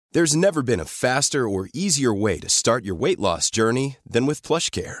There's never been a faster or easier way to start your weight loss journey than with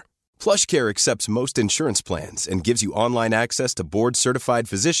PlushCare. PlushCare accepts most insurance plans and gives you online access to board-certified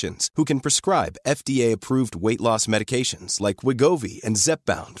physicians who can prescribe FDA-approved weight loss medications like Wegovy and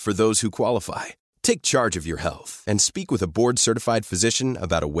Zepbound for those who qualify. Take charge of your health and speak with a board-certified physician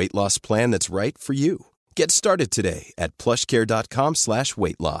about a weight loss plan that's right for you. Get started today at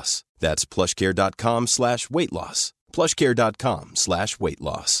plushcare.com/weight-loss. That's plushcare.com/weight-loss.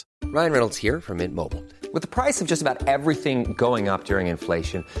 plushcare.com/weight-loss. Ryan Reynolds here from Mint Mobile. With the price of just about everything going up during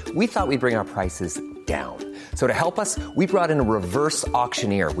inflation, we thought we'd bring our prices down. So to help us, we brought in a reverse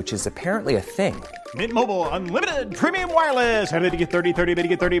auctioneer, which is apparently a thing. Mint Mobile Unlimited Premium Wireless. How to get 30, 30, bit to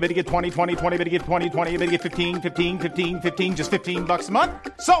get 30, bit to get 20, 20, 20, bit to get 20, 20, bit to get 15, 15, 15, 15, just $15 a month?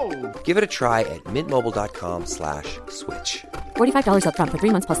 Sold! Give it a try at mintmobile.com/switch. $45 up front for 3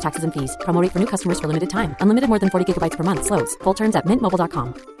 months plus taxes and fees. Promo rate for new customers for limited time. Unlimited more than 40 gigabytes per month. Slows full terms at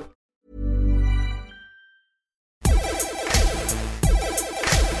mintmobile.com.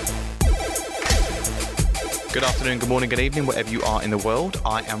 Good afternoon, good morning, good evening, wherever you are in the world.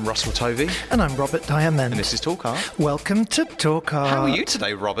 I am Russell Tovey. And I'm Robert Diamond. And this is Talk Art. Welcome to Talk Art. How are you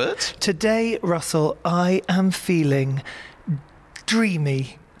today, Robert? Today, Russell, I am feeling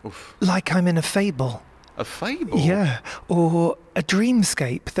dreamy. Oof. Like I'm in a fable. A fable? Yeah, or a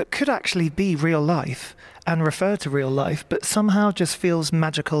dreamscape that could actually be real life and refer to real life, but somehow just feels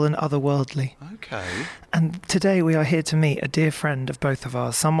magical and otherworldly. Okay. And today we are here to meet a dear friend of both of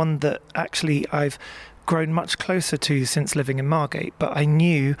ours, someone that actually I've grown much closer to since living in Margate, but I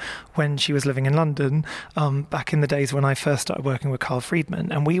knew when she was living in London, back in the days when I first started working with Carl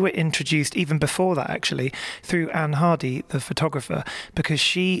Friedman, and we were introduced even before that actually through Anne Hardy, the photographer, because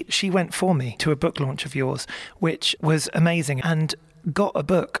she went for me to a book launch of yours, which was amazing, and got a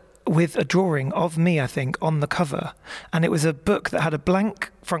book with a drawing of me, I think, on the cover. And it was a book that had a blank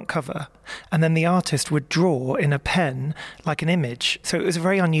front cover, and then the artist would draw in a pen like an image. So it was a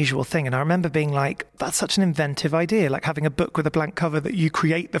very unusual thing. And I remember being like, that's such an inventive idea, like having a book with a blank cover that you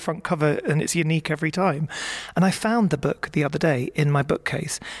create the front cover and it's unique every time. And I found the book the other day in my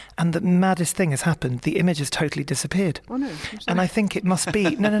bookcase, and the maddest thing has happened. The image has totally disappeared. Oh no. And I think it must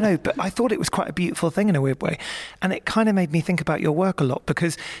be, no, but I thought it was quite a beautiful thing in a weird way. And it kind of made me think about your work a lot,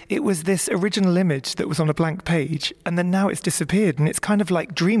 because it was this original image that was on a blank page, and then now it's disappeared, and it's kind of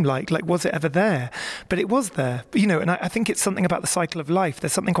like dreamlike, like was it ever there? But it was there, you know, and I think it's something about the cycle of life.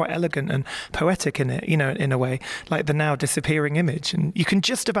 There's something quite elegant and poetic in it, you know, in a way, like the now disappearing image, and you can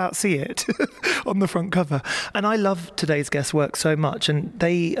just about see it on the front cover. And I love today's guest work so much, and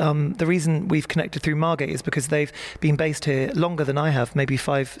they, the reason we've connected through Margate is because they've been based here longer than I have, maybe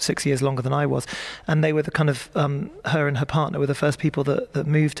 5-6 years longer than I was, and they were the kind of, her and her partner were the first people that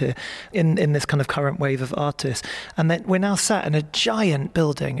moved here in this kind of current wave of artists. And then we're now sat in a giant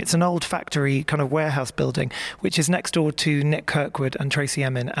building. It's an old factory kind of warehouse building, which is next door to Nick Kirkwood and Tracy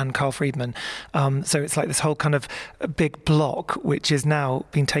Emin and Carl Friedman. So it's like this whole kind of big block, which is now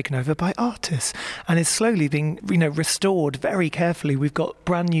being taken over by artists and is slowly being, you know, restored very carefully. We've got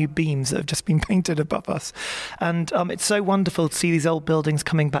brand new beams that have just been painted above us. And it's so wonderful to see these old buildings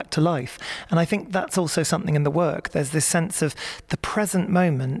coming back to life. And I think that's also something in the work. There's this sense of the present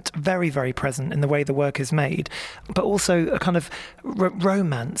moment, very, very present in the way the work is made, but also a kind of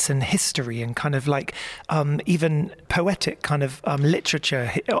romance and history and kind of like even poetic kind of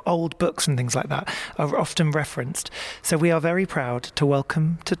literature, old books and things like that are often referenced. So we are very proud to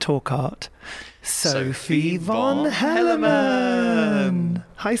welcome to Talk Art Sophie von Hellermann.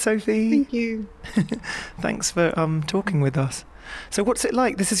 Hi, Sophie. Thank you. Thanks for talking with us. So what's it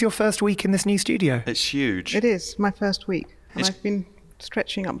like? This is your first week in this new studio. It's huge. It is my first week, and I've been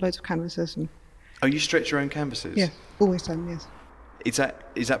stretching up loads of canvases. And Oh, you stretch your own canvases? yeah, always done. Yes.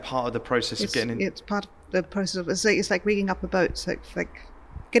 Is that part of the process of getting in? It's part of the process of it's like rigging up a boat. So it's like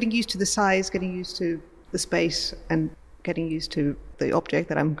getting used to the size, getting used to the space, and getting used to the object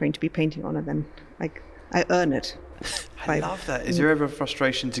that I'm going to be painting on, and then like I earn it. I love that. Is there ever a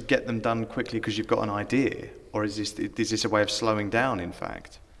frustration to get them done quickly because you've got an idea, or is this a way of slowing down? In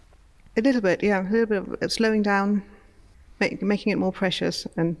fact, A little bit, yeah, a little bit of slowing down, making it more precious,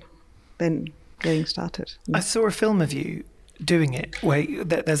 and then getting started. I saw a film of you doing it where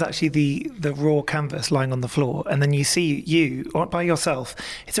there's actually the raw canvas lying on the floor, and then you see you by yourself.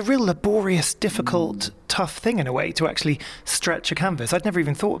 It's a real laborious, difficult, tough thing in a way to actually stretch a canvas. I'd never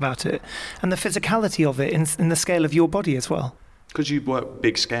even thought about it, and the physicality of it in the scale of your body as well. Because you work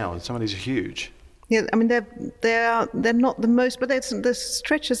big scale, some of these are huge. Yeah, I mean they're not the most, but the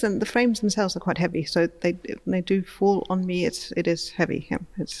stretchers and the frames themselves are quite heavy, so they do fall on me. It is heavy. Yeah.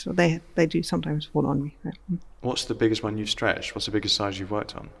 They do sometimes fall on me. Yeah. What's the biggest one you've stretched? What's the biggest size you've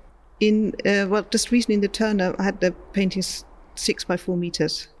worked on? Just recently in the Turner, I had the painting 6 by 4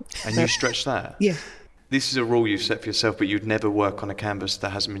 meters. And you stretch that? Yeah. This is a rule you've set for yourself, but you'd never work on a canvas that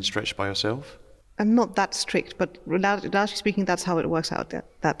hasn't been stretched by yourself? I'm not that strict, but largely speaking, that's how it works out.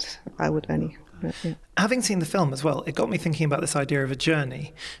 That I would only. Yeah. Having seen the film as well, it got me thinking about this idea of a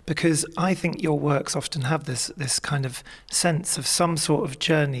journey, because I think your works often have this kind of sense of some sort of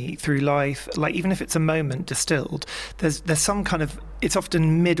journey through life. Like, even if it's a moment distilled, there's some kind of, it's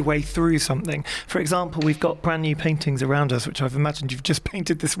often midway through something. For example, we've got brand new paintings around us, which I've imagined you've just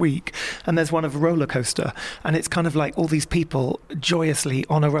painted this week, and there's one of a roller coaster, and it's kind of like all these people joyously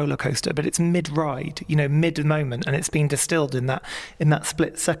on a roller coaster, but it's mid-ride, mid-moment, and it's been distilled in that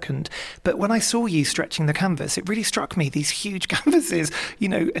split second. But when I saw you stretching the canvas, it really struck me, these huge canvases,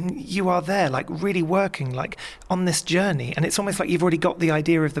 and you are there, like, really working, like, on this journey, and it's almost like you've already got the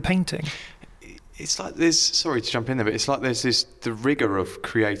idea of the painting. It's like there's, sorry to jump in there, but it's like there's the rigour of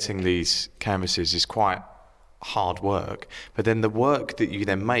creating these canvases is quite hard work, but then the work that you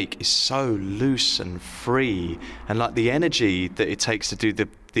then make is so loose and free, and like the energy that it takes to do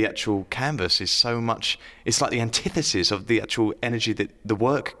the actual canvas is so much, it's like the antithesis of the actual energy that the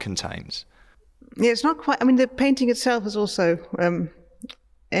work contains. Yeah, it's not quite. I mean, the painting itself is also,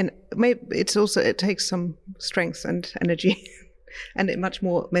 and maybe it takes some strength and energy, and much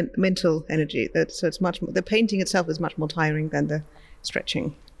more mental energy. So it's much more. The painting itself is much more tiring than the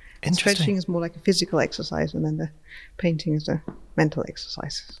stretching. Stretching is more like a physical exercise, and then the painting is a mental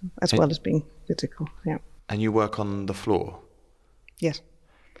exercise, as well as being physical. Yeah. And you work on the floor? Yes.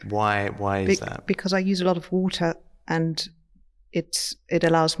 Why is that? Because I use a lot of water, and it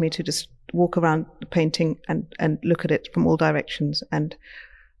allows me to just walk around the painting and look at it from all directions, and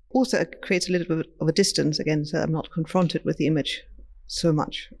also it creates a little bit of a distance again, so I'm not confronted with the image so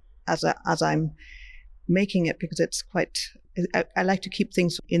much as I'm making it, because it's quite. I like to keep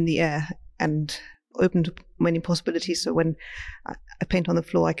things in the air and open to many possibilities. So when I paint on the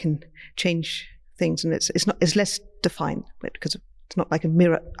floor, I can change things, and it's less defined, because it's not like a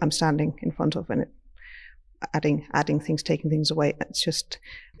mirror I'm standing in front of and adding things, taking things away.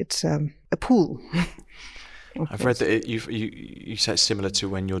 It's a pool. I've read that you say it's similar to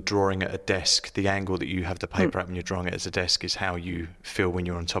when you're drawing at a desk. The angle that you have the paper at when you're drawing it as a desk is how you feel when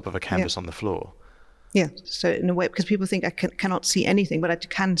you're on top of a canvas on the floor. Yeah, so in a way, because people think I cannot see anything, but I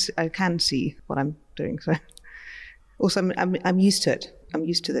can see what I'm doing. So also I'm used to it. I'm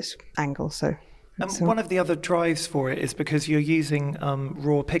used to this angle. So one of the other drives for it is because you're using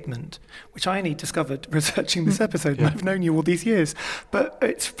raw pigment, which I only discovered researching this episode, and I've known you all these years. But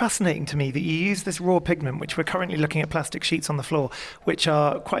it's fascinating to me that you use this raw pigment, which we're currently looking at plastic sheets on the floor, which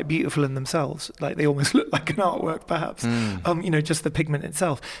are quite beautiful in themselves. Like, they almost look like an artwork, perhaps, just the pigment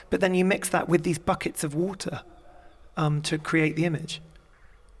itself. But then you mix that with these buckets of water to create the image.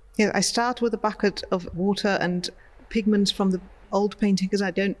 Yeah, I start with a bucket of water and pigments from the old painting, because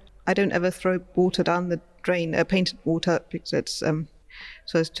I don't ever throw water down the drain, painted water, because it's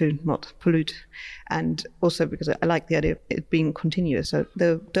so as to not pollute, and also because I like the idea of it being continuous. So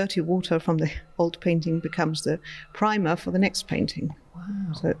the dirty water from the old painting becomes the primer for the next painting.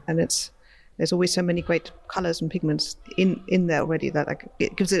 Wow! So, and there's always so many great colours and pigments in there already that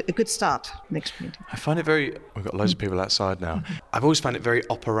it gives it a good start next painting. I find it we've got loads of people outside now. I've always found it very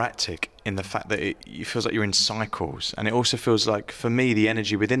operatic in the fact that it feels like you're in cycles, and it also feels like, for me, the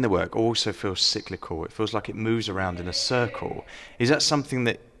energy within the work also feels cyclical. It feels like it moves around in a circle. Is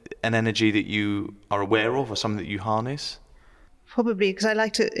that an energy that you are aware of, or something that you harness? Probably, because I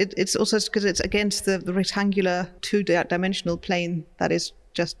like to. It's also because it's against the rectangular two-dimensional plane that is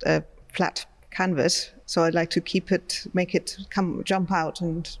just a flat canvas. So I like to make it jump out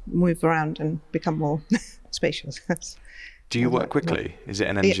and move around and become more spacious. Do you work quickly? Is it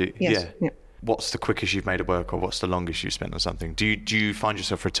an energy? Yes. Yeah. What's the quickest you've made a work, or what's the longest you've spent on something? Do you find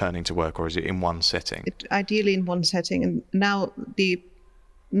yourself returning to work, or is it in one setting? Ideally in one setting, and now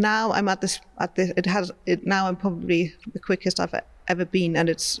I'm at this. Now I'm probably the quickest I've ever been,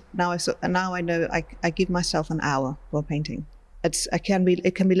 and now I know I give myself an hour for painting. It can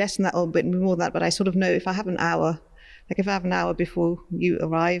be less than that or a bit more than that, but I sort of know if I have an hour, before you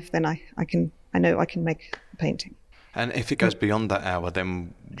arrive, then I know I can make a painting. And if it goes beyond that hour,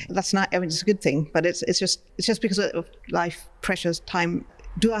 then that's not. I mean, it's a good thing, but it's just because of life pressures, time.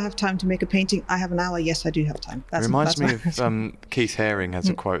 Do I have time to make a painting? I have an hour. Yes, I do have time. It reminds me of Keith Haring has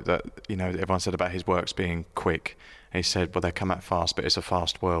a quote that everyone said about his works being quick. And he said, "Well, they come out fast, but it's a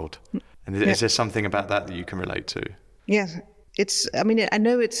fast world." And is there something about that you can relate to? Yes. I mean, I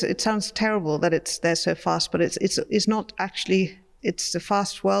know it sounds terrible that they're so fast, but it's not actually. It's a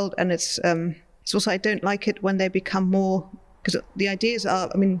fast world, and it's also, I don't like it when they become more because the ideas are,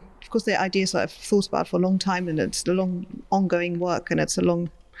 I mean, of course, they're ideas that I've thought about for a long time, and it's a long, ongoing work, and it's a long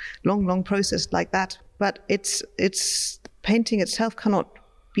process like that. But it's painting itself cannot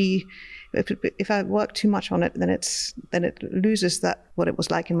be. If I work too much on it, then it loses that what it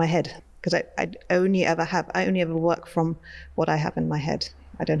was like in my head. Because I only ever work from what I have in my head.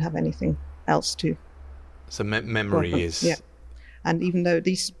 I don't have anything else to. So memory is. Yeah, and even though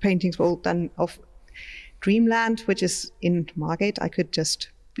these paintings were all done off Dreamland, which is in Margate, I could just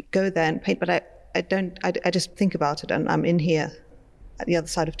go there and paint, but I don't. I just think about it, and I'm in here at the other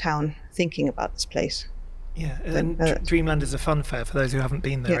side of town thinking about this place. Yeah, and Dreamland is a fun fair for those who haven't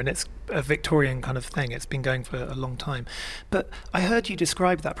been there, and it's a Victorian kind of thing. It's been going for a long time. But I heard you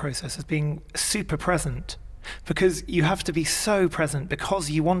describe that process as being super present, because you have to be so present because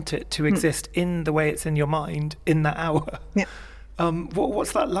you want it to exist in the way it's in your mind in that hour. Yeah.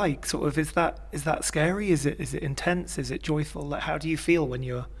 What's that like? Sort of, is that scary? Is it intense? Is it joyful? Like, how do you feel when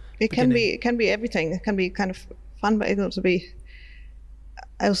you're? It can be everything. It can be kind of fun, but it can also be.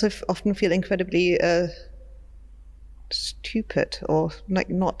 I also often feel incredibly stupid, or like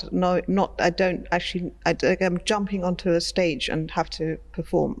I'm jumping onto a stage and have to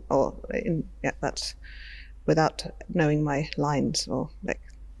perform, or that's without knowing my lines, or like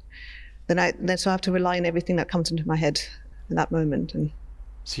so I have to rely on everything that comes into my head in that moment. And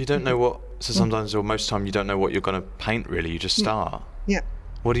so you don't know what. So sometimes, or most of the time, you don't know what you're going to paint. Really, you just start. Yeah.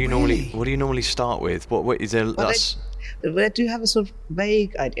 What do you normally start with? What is there? I do have a sort of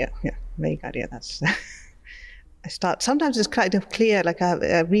vague idea. Yeah, vague idea. That's. I start. Sometimes it's kind of clear. Like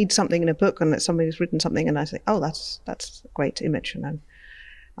I read something in a book, and somebody's written something, and I say, "Oh, that's a great image," and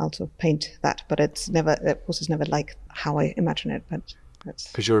I'll sort of paint that. But it's never. Of course, it's never like how I imagine it. But that's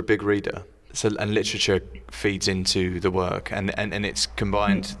because you're a big reader. So, and literature feeds into the work, and it's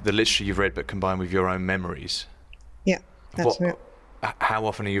combined the literature you've read, but combined with your own memories. Yeah, that's it. How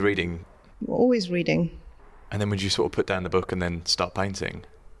often are you reading? Always reading. And then would you sort of put down the book and then start painting?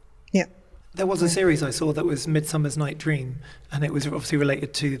 Yeah. There was a series I saw that was Midsummer's Night Dream, and it was obviously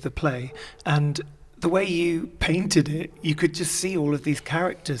related to the play. And the way you painted it, you could just see all of these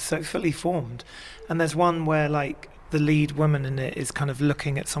characters so fully formed. And there's one where, like, the lead woman in it is kind of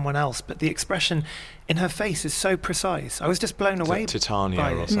looking at someone else, but the expression in her face is so precise. I was just blown away Titania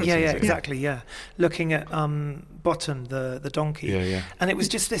by or it. something. Yeah, exactly, yeah. Looking at Bottom, the donkey. Yeah. And it was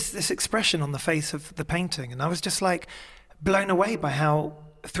just this expression on the face of the painting. And I was just, like, blown away by how,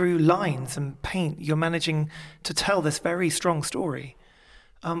 through lines and paint, you're managing to tell this very strong story.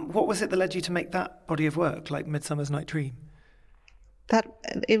 What was it that led you to make that body of work, like Midsummer's Night Dream?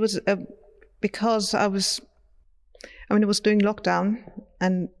 It was because it was during lockdown,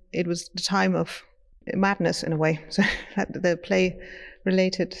 and it was the time of madness in a way. So the play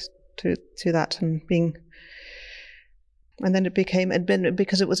related to that, and then it became,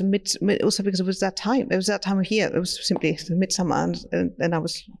 because it was also because it was that time. It was that time of year. It was simply midsummer, and I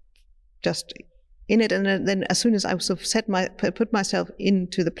was just in it. And then as soon as I sort of put myself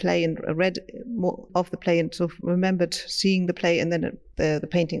into the play and read more of the play and sort of remembered seeing the play, and then the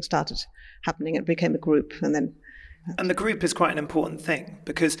painting started happening. It became a group, and then. And the group is quite an important thing,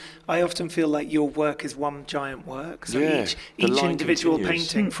 because I often feel like your work is one giant work. So each individual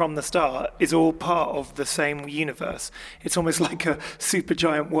painting from the start is all part of the same universe. It's almost like a super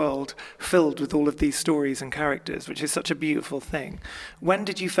giant world filled with all of these stories and characters, which is such a beautiful thing. When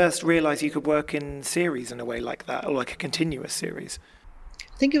did you first realise you could work in series in a way like that, or like a continuous series?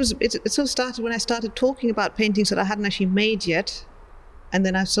 I think it sort of started when I started talking about paintings that I hadn't actually made yet. And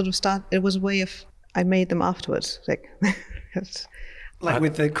then I sort of it was a way of, I made them afterwards, like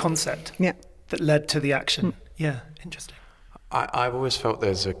with the concept that led to the action. Yeah, interesting. I've always felt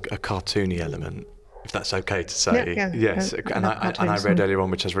there's a cartoony element, if that's okay to say. Yes, and I read earlier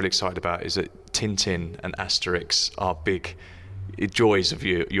on, which I was really excited about, is that Tintin and Asterix are big joys of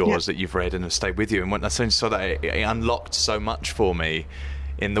yours that you've read and have stayed with you. And when I saw that, it unlocked so much for me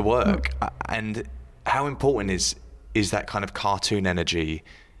in the work. And how important is that kind of cartoon energy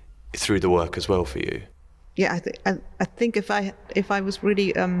through the work as well for you? Yeah, I think if I was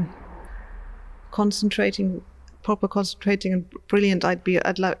really concentrating and brilliant,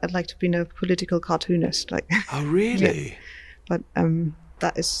 I'd like to be a political cartoonist. Like. Oh really? Yeah.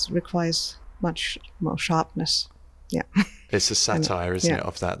 But requires much more sharpness. Yeah. It's a satire, isn't it,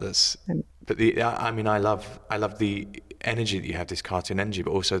 of that? I love the energy that you have, this cartoon energy,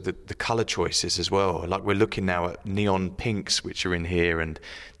 but also the colour choices as well. Like, we're looking now at neon pinks, which are in here, and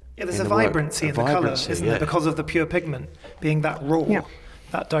there's a vibrancy in the colour, isn't there, because of the pure pigment being that raw,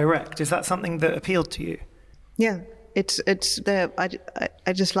 that direct. Is that something that appealed to you? Yeah, it's there. I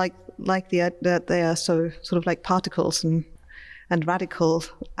just like that they are so sort of like particles, and and radical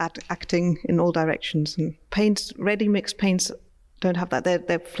acting in all directions. And paints, ready mixed paints, don't have that.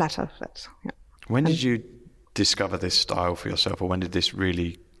 They're flatter. When did you discover this style for yourself, or when did this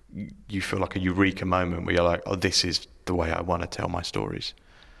really, you feel like a eureka moment where you're like, oh, this is the way I want to tell my stories?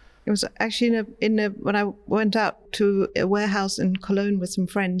 It was actually when I went out to a warehouse in Cologne with some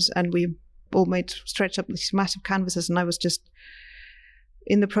friends, and we all stretched up these massive canvases, and I was just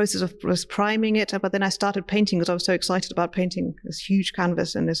in the process of priming it, but then I started painting because I was so excited about painting this huge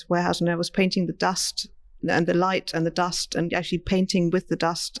canvas in this warehouse, and I was painting the dust and the light and the dust, and actually painting with the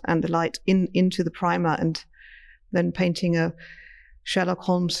dust and the light into the primer, and then painting a Sherlock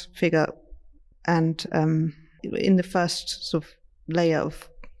Holmes figure, and in the first sort of layer of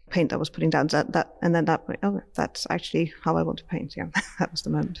paint I was putting down and then that's actually how I want to paint. Yeah, that was the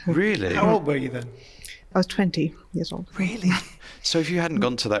moment. Really? How old were you then? I was 20 years old. Really? So if you hadn't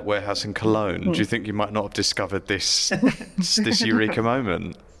gone to that warehouse in Cologne, do you think you might not have discovered this eureka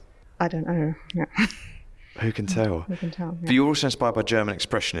moment? I don't know. Yeah. Who can tell? Who can tell? Yeah. But you're also inspired by German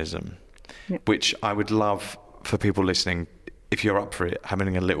Expressionism, which I would love for people listening, if you're up for it,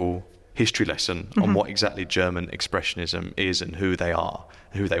 having a little history lesson on what exactly German Expressionism is and who they are,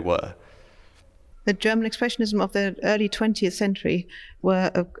 who they were. The German Expressionism of the early 20th century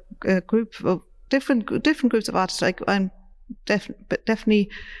were a group of different groups of artists. Like I'm definitely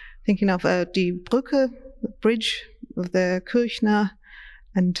thinking of Die Brücke, the bridge of the Kirchner,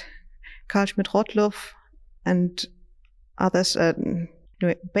 and Karl Schmidt-Rottluff, and others.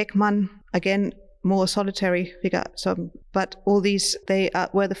 Beckmann, again, more solitary figure. But all these, they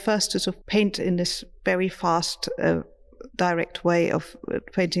were the first to sort of paint in this very fast, direct way of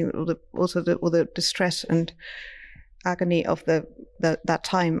painting all the distress and agony of that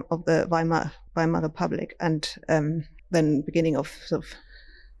time of the Weimar Republic, and then beginning of sort of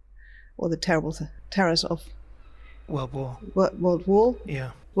all the terrible terrors of World War. World War.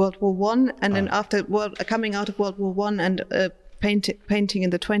 Yeah. World War One, and then after coming out of World War One and painting in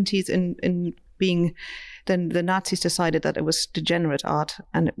the 20s in being, then the Nazis decided that it was degenerate art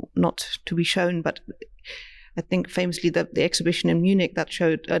and not to be shown. But I think famously the exhibition in Munich that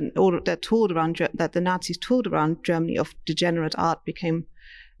showed that the Nazis toured around Germany of degenerate art became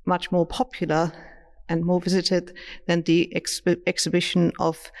much more popular and more visited than the exhibition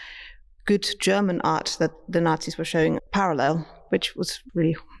of good German art that the Nazis were showing parallel, which was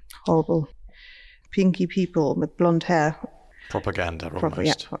really horrible. Pinky people with blonde hair. Propaganda,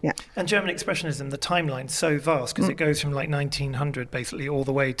 almost. Yeah. And German Expressionism, the timeline's so vast because it goes from like 1900 basically all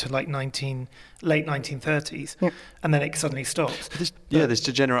the way to like late 1930s, and then it suddenly stops. This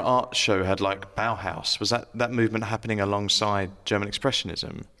degenerate art show had like Bauhaus. Was that movement happening alongside German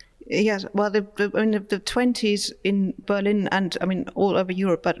Expressionism? Yes, well, the 20s in Berlin and I mean all over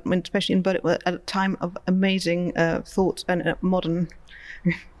Europe, but especially in Berlin, were at a time of amazing thought and modern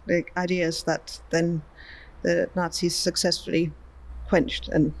ideas that then the Nazis successfully quenched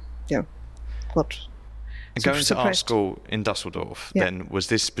and got. And going to art school in Dusseldorf, then was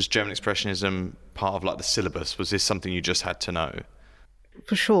German Expressionism part of like the syllabus? Was this something you just had to know?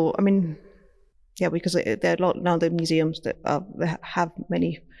 For sure. I mean, because there are a lot now. The museums that have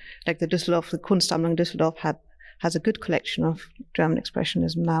many, like the Kunstsammlung Düsseldorf has a good collection of German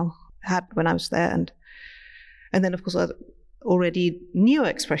Expressionism now. Had when I was there, and then of course already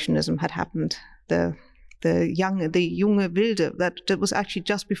Neo-Expressionism had happened. The Junge Wilde, that was actually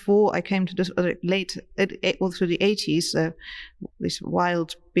just before I came to this late, all through the 80s. This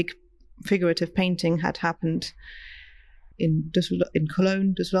wild, big, figurative painting had happened in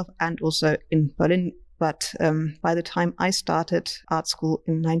Cologne, Düsseldorf, and also in Berlin. But by the time I started art school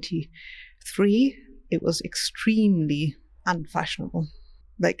in '93, it was extremely unfashionable.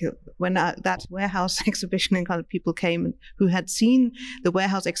 Like when that warehouse exhibition, and kind of people came who had seen the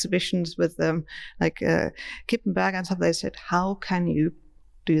warehouse exhibitions with Kippenberger and stuff, they said, "How can you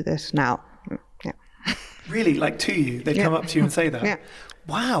do this now?" Yeah. Really, like to you, they'd come up to you and say that. Yeah.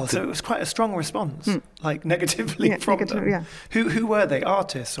 Wow. So it was quite a strong response, like negatively from them. Yeah. Who were they?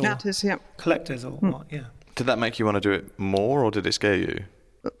 Artists or collectors or what? Yeah. Did that make you want to do it more, or did it scare you?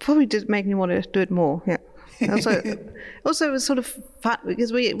 It probably did make me want to do it more. Yeah. Also, it was sort of fun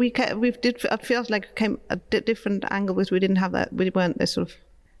because we did. I feel like it came a different angle because we didn't have that. We weren't this sort of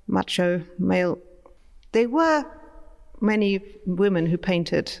macho male. There were many women who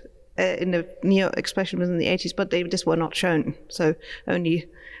painted in the Neo-Expressionism in the 80s, but they just were not shown. So only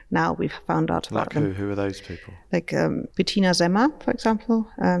now we've found out about them. Who are those people? Like Bettina Semmer, for example.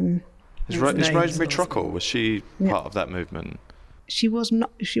 Is Rosemary Trockel, was she part of that movement? She was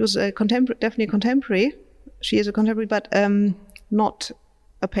not. She was a contemporary, definitely a contemporary. She is a contemporary, but not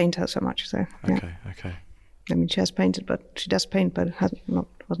a painter so much. So okay. I mean, she has painted, but she does paint, but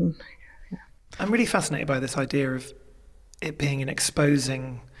wasn't. Yeah. I'm really fascinated by this idea of it being an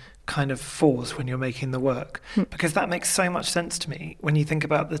exposing kind of force when you're making the work, because that makes so much sense to me when you think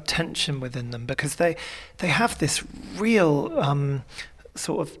about the tension within them, because they have this real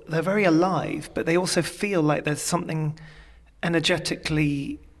sort of, they're very alive, but they also feel like there's something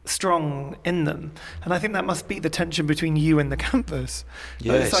energetically strong in them, and I think that must be the tension between you and the canvas.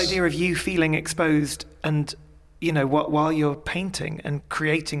 Yes. This idea of you feeling exposed and, you know, while you're painting and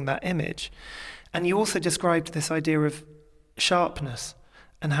creating that image. And you also described this idea of sharpness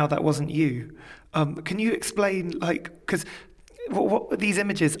and how that wasn't you. Can you explain, like, because what these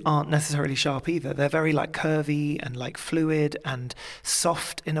images aren't necessarily sharp either. They're very like curvy and like fluid and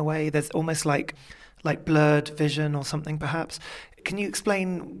soft in a way. There's almost like blurred vision or something perhaps. Can you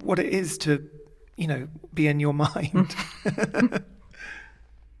explain what it is to, you know, be in your mind?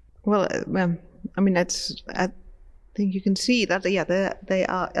 Well, I mean, I think you can see that. Yeah, they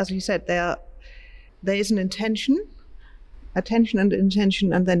are, as you said, there is an attention and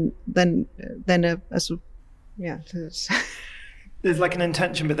intention, and then There's like an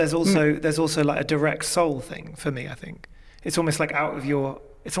intention, but there's also like a direct soul thing for me. I think it's almost like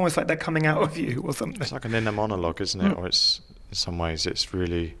it's almost like they're coming out of you or something. It's like an inner monologue, isn't it? Or it's, in some ways, it's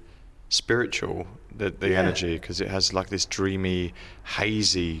really spiritual, the energy, because it has like this dreamy,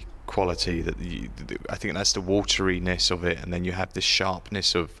 hazy quality that I think that's the wateriness of it, and then you have this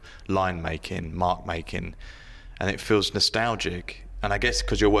sharpness of line making, mark making, and it feels nostalgic. And I guess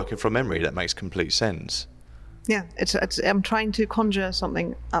because you're working from memory, that makes complete sense. Yeah, it's I'm trying to conjure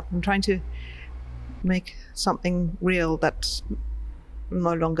something up. I'm trying to make something real that's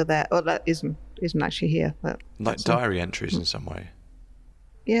no longer there, or that isn't actually here. But like diary entries in some way.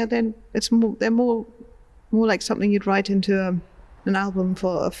 Yeah, then they're more like something you'd write into an album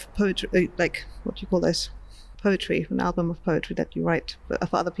of poetry, like what do you call this? Poetry, an album of poetry that you write for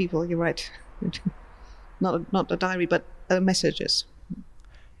other people. You write into, not a diary, but messages.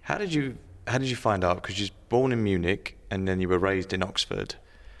 How did you find out? Because you were born in Munich and then you were raised in Oxford,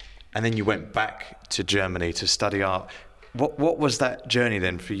 and then you went back to Germany to study art. What was that journey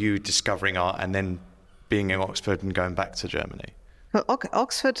then for you, discovering art and then being in Oxford and going back to Germany? Well,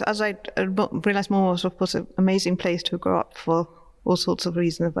 Oxford, as I realised more, was of course an amazing place to grow up for all sorts of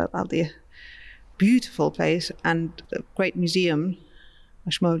reasons, about the beautiful place and a great museum,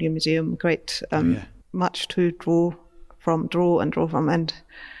 Ashmolean Museum, great, much to draw from, and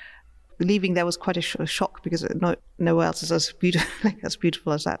leaving there was quite a shock because nowhere else is as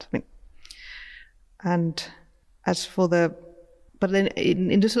beautiful as that, I think. And as for but then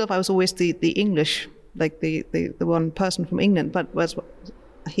in Düsseldorf I was always the English, like the one person from England, but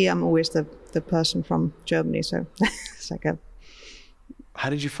here I'm always the person from Germany, so it's like a... How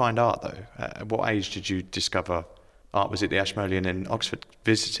did you find art though? At what age did you discover art? Was it the Ashmolean in Oxford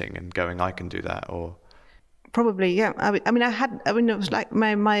visiting and going, I can do that, or...? Probably, yeah. I mean, it was like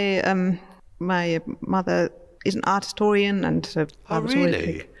my mother is an art historian, and so I was really?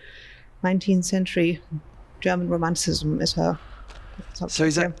 Always, like, 19th century German Romanticism is her. So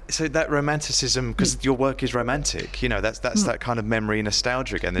that romanticism, because your work is romantic, you know, that's that kind of memory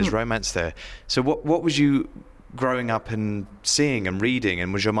nostalgia again. There's romance there. So what was you growing up and seeing and reading,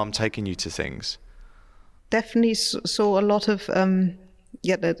 and was your mum taking you to things? Definitely saw a lot of.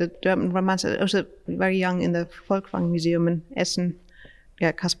 The German romance. I was very young in the Volkwang Museum in Essen.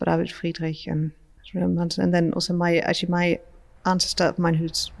 Yeah, Caspar David Friedrich and romance. And then also my ancestor of mine, who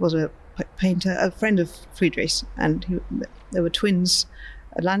was a painter, a friend of Friedrich's, and they were twins,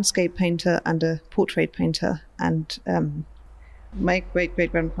 a landscape painter and a portrait painter. And my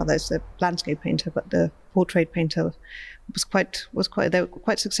great-great-grandfather is a landscape painter, but the portrait painter they were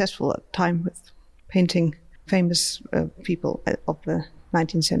quite successful at the time with painting famous people of the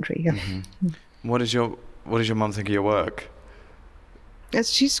 19th century. Yeah. Mm-hmm. What does your mum think of your work? Yes,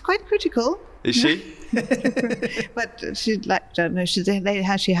 she's quite critical. Is she? But she don't know. They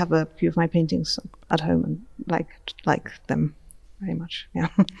actually have a few of my paintings at home and like them very much. Yeah.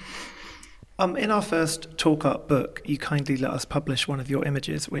 In our first Talk Art book, you kindly let us publish one of your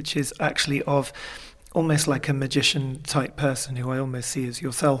images, which is actually of almost like a magician type person who I almost see as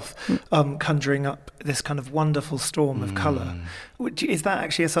yourself, conjuring up this kind of wonderful storm of colour. Is that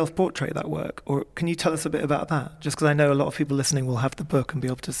actually a self-portrait, that work? Or can you tell us a bit about that? Just because I know a lot of people listening will have the book and be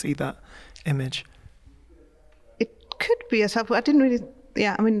able to see that image. It could be a self-portrait. I didn't really...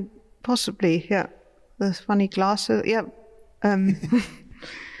 Yeah, I mean, possibly, yeah. There's funny glasses, yeah.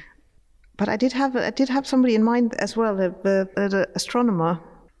 But I did have somebody in mind as well, the astronomer.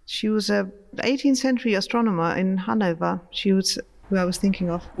 She was a 18th century astronomer in Hanover. She was who I was thinking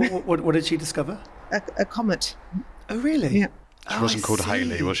of. What did she discover? a comet. Oh, really? Yeah. She wasn't called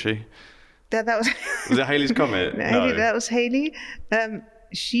Halley, was she? That was Was it Halley's Comet? No. That was Halley.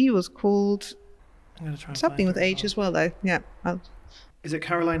 She was called I'm going to try and something find with her. H as well, though. Yeah. Is it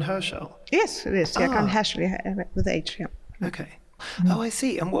Caroline Herschel? Yes, it is. Yeah, Karen Ashley with H. Yeah. Okay. Oh, I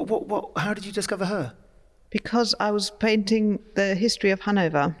see. And what? How did you discover her? Because I was painting the history of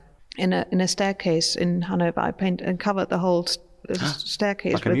Hanover in a staircase in Hanover. I covered the whole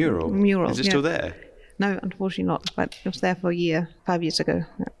staircase Like a with mural? murals. Is it still there? No, unfortunately not. But it was there for a year, 5 years ago.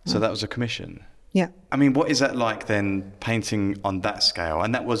 Yeah. So that was a commission? Yeah. I mean, what is that like then, painting on that scale?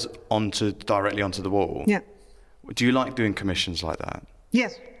 And that was directly onto the wall? Yeah. Do you like doing commissions like that?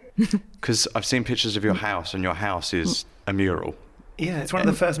 Yes. Because I've seen pictures of your house, and your house is a mural. Yeah, it's one of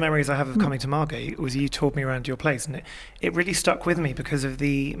the first memories I have of coming to Margate was you toured me around your place, and it really stuck with me because of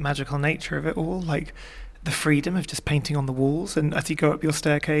the magical nature of it all, like the freedom of just painting on the walls, and as you go up your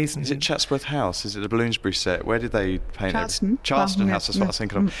staircase. And Is it Chatsworth House? Is it the Bloomsbury set? Where did they paint Charleston. Charleston Yeah. House, that's what I was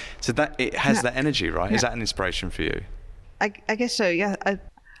thinking of. So that it has that energy, right? Is that an inspiration for you? I guess so. Yeah.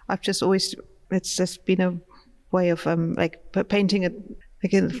 I've just always. It's just been a way of painting it.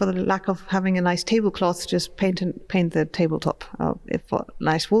 Again, for the lack of having a nice tablecloth, just paint the tabletop. If for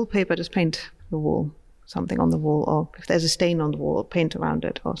nice wallpaper, just paint the wall, something on the wall, or if there's a stain on the wall, paint around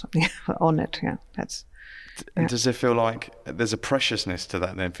it or something on it. Yeah, that's. And does it feel like there's a preciousness to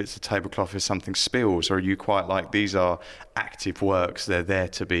that then, if it's a tablecloth, if something spills, or are you quite like, these are active works, they're there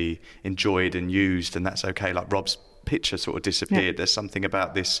to be enjoyed and used, and that's okay? Like Rob's picture sort of disappeared. Yeah. There's something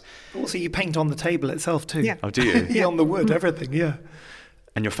about this. also you paint on the table itself too. Yeah. Oh, do you? Yeah, on the wood, everything. Yeah.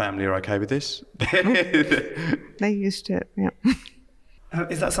 And your family are okay with this? They used to. Yeah.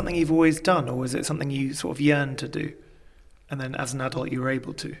 Is that something you've always done, or is it something you sort of yearned to do, and then as an adult you were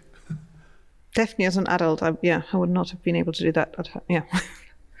able to? Definitely as an adult, I would not have been able to do that. But yeah.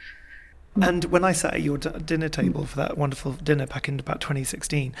 And when I sat at your dinner table for that wonderful dinner back in about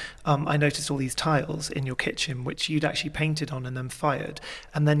 2016, I noticed all these tiles in your kitchen, which you'd actually painted on and then fired.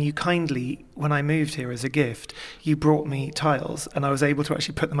 And then you kindly, when I moved here as a gift, you brought me tiles, and I was able to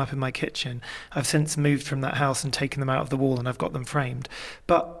actually put them up in my kitchen. I've since moved from that house and taken them out of the wall, and I've got them framed.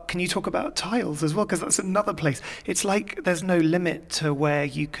 But can you talk about tiles as well? Because that's another place. It's like there's no limit to where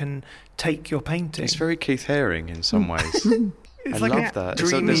you can take your painting. It's very Keith Haring in some ways. It's I like love a that.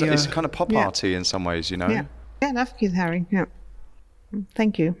 dreamy, It's kind of pop Yeah. arty in some ways, you know? Yeah. Yeah. Enough Keith Haring. Yeah.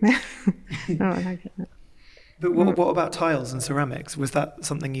 Thank you. Oh, I like it. But what about tiles and ceramics? Was that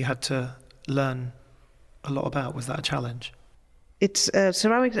something you had to learn a lot about? Was that a challenge? It's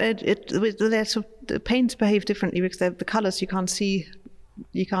ceramics. The paints behave differently because the colours you can't see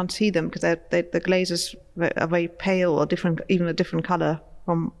them because the glazes are very pale or different, even a different colour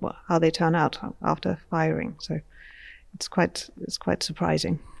from how they turn out after firing. So it's quite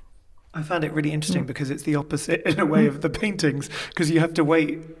surprising. I found it really interesting because it's the opposite in a way of the paintings, because you have to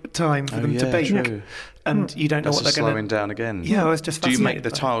wait time for them to bake, true. and you don't know That's what they're going slowing down again. Yeah, I was just Do you fascinated make the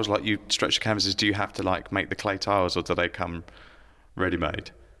by it. tiles, like you stretch the canvases, do you have to like make the clay tiles, or do they come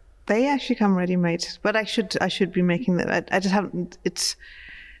ready-made? They actually come ready-made, but I should be making them. I just haven't.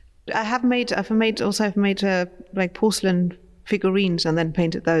 I've made like porcelain figurines and then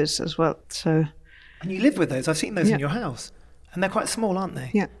painted those as well. So. And you live with those. I've seen those Yeah. in your house. And they're quite small, aren't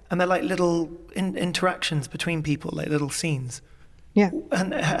they? Yeah. And they're like little interactions between people, like little scenes. Yeah.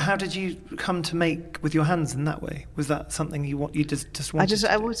 And how did you come to make with your hands in that way? Was that something you just wanted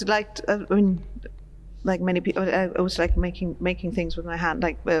I always liked. Like many people, I always like making things with my hand.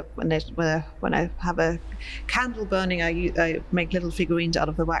 Like when I have a candle burning, I make little figurines out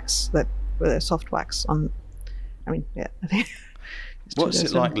of the wax with a soft wax on. I mean, yeah. What's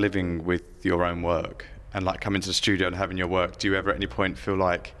it like living with your own work and like coming to the studio and having your work? Do you ever at any point feel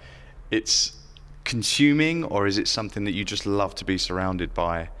like it's consuming, or is it something that you just love to be surrounded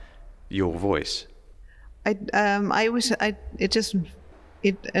by your voice? It's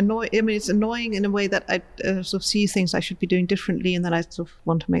annoying in a way that I sort of see things I should be doing differently, and then I sort of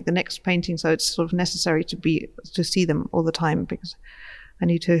want to make the next painting. So it's sort of necessary to see them all the time because I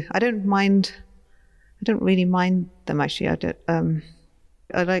need to. I don't really mind them actually.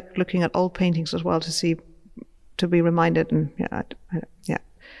 I like looking at old paintings as well to be reminded, and yeah.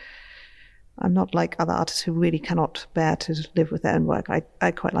 I'm not like other artists who really cannot bear to live with their own work.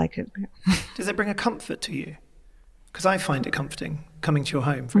 I quite like it. Yeah. Does it bring a comfort to you? Because I find it comforting coming to your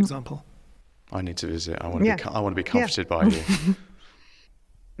home, for example. I need to visit. I want to be comforted by you.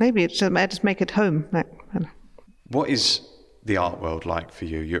 Maybe it's I just make it home. What is the art world like for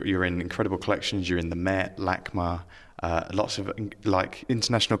you? You're in incredible collections. You're in the Met, LACMA, lots of like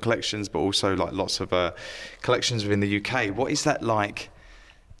international collections, but also like lots of collections within the UK. What is that like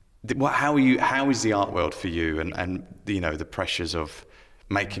How is the art world for you, and the pressures of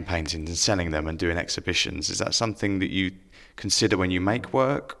making paintings and selling them and doing exhibitions? Is that something that you consider when you make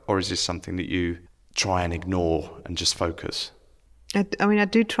work, or is this something that you try and ignore and just focus? I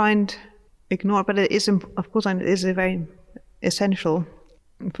do try and ignore, but it is, of course, it is a very essential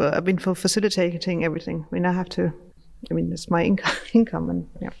for facilitating everything. I have to. It's my income, and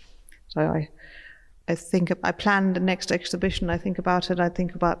so I think I plan the next exhibition. I think about it. I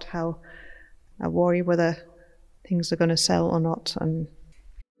think about how I worry whether things are going to sell or not. And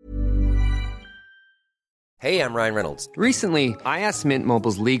Hey, I'm Ryan Reynolds. Recently, I asked Mint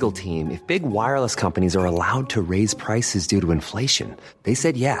Mobile's legal team if big wireless companies are allowed to raise prices due to inflation. They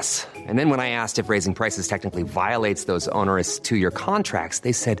said yes. And then when I asked if raising prices technically violates those onerous 2-year contracts,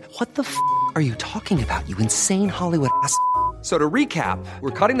 they said, "What the f*** are you talking about, you insane Hollywood ass?" So to recap,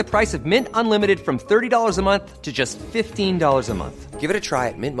 we're cutting the price of Mint Unlimited from $30 a month to just $15 a month. Give it a try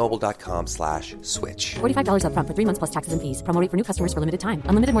at mintmobile.com/switch. $45 up front for 3 months plus taxes and fees. Promo rate for new customers for limited time.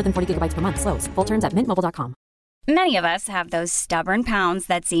 Unlimited more than 40 gigabytes per month. Slows full terms at mintmobile.com. Many of us have those stubborn pounds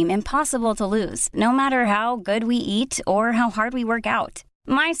that seem impossible to lose, no matter how good we eat or how hard we work out.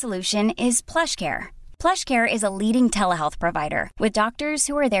 My solution is PlushCare. PlushCare is a leading telehealth provider with doctors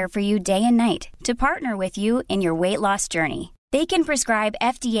who are there for you day and night to partner with you in your weight loss journey. They can prescribe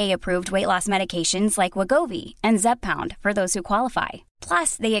FDA-approved weight loss medications like Wegovy and Zepbound for those who qualify.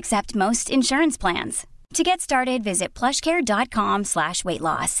 Plus, they accept most insurance plans. To get started, visit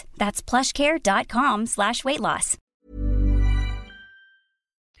plushcare.com/weightloss. That's plushcare.com/weightloss.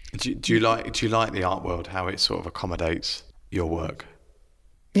 Do you like the art world, how it sort of accommodates your work?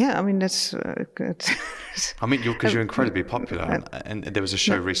 Yeah, that's good. Because you're incredibly popular, and there was a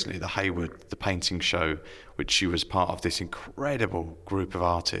show recently, the Hayward, the painting show, which she was part of this incredible group of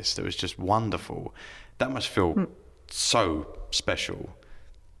artists that was just wonderful. That must feel so special.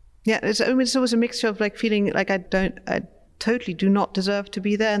 Yeah, it's always a mixture of feeling like I totally do not deserve to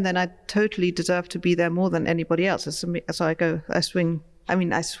be there, and then I totally deserve to be there more than anybody else. So I swing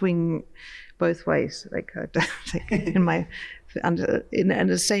both ways, in my. And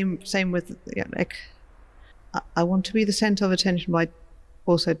the same with I want to be the center of attention, but I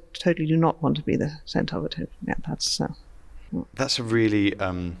also totally do not want to be the center of attention. Yeah, that's a really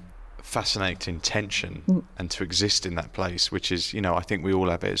fascinating tension, and to exist in that place, which is, I think we all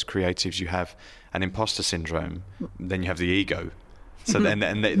have it as creatives. You have an imposter syndrome, then you have the ego. So then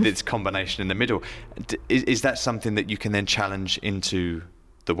this combination in the middle. Is that something that you can then challenge into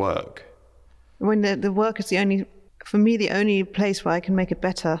the work? When the work is the only place where I can make it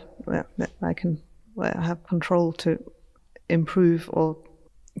better, where I have control to improve or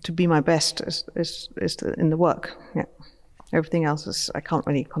to be my best is in the work. Yeah, everything else I can't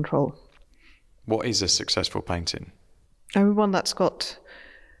really control. What is a successful painting? One that's got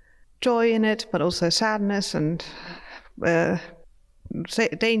joy in it, but also sadness and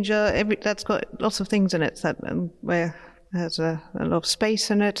danger. That's got lots of things in it where there's a lot of space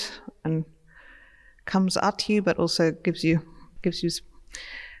in it and comes at you, but also gives you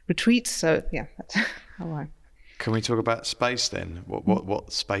retreats. So yeah, that's how I. Can we talk about space then?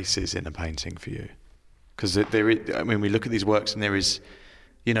 What space is in a painting for you? Because we look at these works and there is,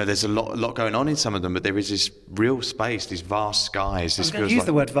 there's a lot going on in some of them, but there is this real space, these vast skies. This feels use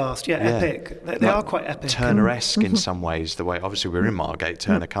the word vast, epic. They are quite epic. Turner-esque in some ways. The way, obviously, we're in Margate,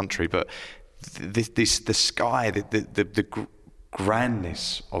 Turner country, but the sky, the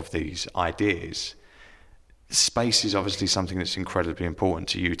grandness of these ideas. Space is obviously something that's incredibly important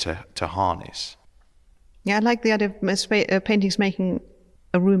to you to harness. Yeah, I like the idea of paintings making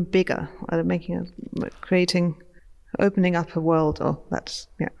a room bigger, opening up a world. I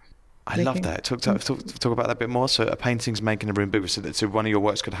love that. Talk about that a bit more. So a painting's making a room bigger, so one of your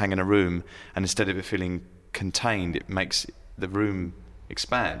works could hang in a room, and instead of it feeling contained, it makes the room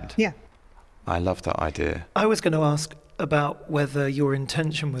expand. Yeah. I love that idea. I was going to ask about whether your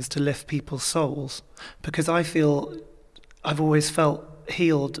intention was to lift people's souls, because I feel I've always felt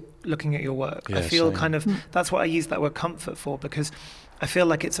healed looking at your work. I feel that's what I use that word comfort for, because I feel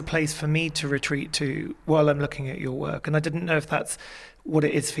like it's a place for me to retreat to while I'm looking at your work, and I didn't know if that's what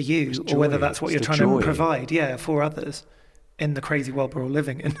it is for you, or whether that's what you're trying to provide for others in the crazy world we're all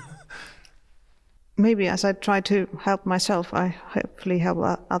living in. Maybe as I try to help myself, I hopefully help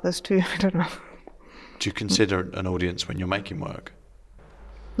others too. I don't know. Do you consider an audience when you're making work?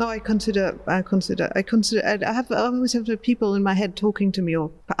 No, I always have people in my head talking to me,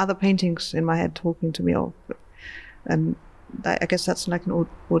 or other paintings in my head talking to me, and I guess that's like an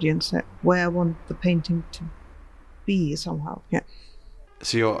audience where I want the painting to be somehow. Yeah.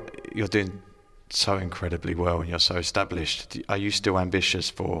 So you're doing so incredibly well, and you're so established. Are you still ambitious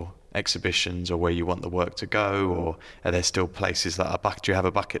for exhibitions or where you want the work to go, or are there still places that are do you have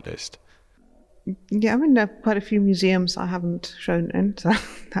a bucket list? Yeah, I mean, there are quite a few museums I haven't shown in, so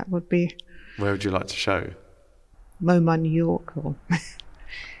that would be... Where would you like to show? MoMA, New York, or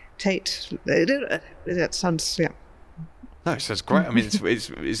Tate. That sounds, yeah. No, it sounds great. I mean,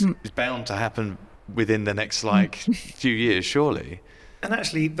 it's bound to happen within the next, few years, surely. And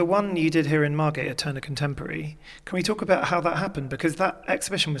actually, the one you did here in Margate at Turner Contemporary, can we talk about how that happened? Because that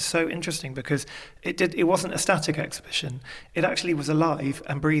exhibition was so interesting, because it wasn't a static exhibition. It actually was alive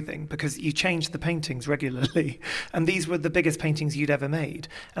and breathing, because you changed the paintings regularly. And these were the biggest paintings you'd ever made.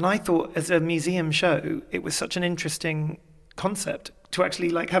 And I thought, as a museum show, it was such an interesting concept to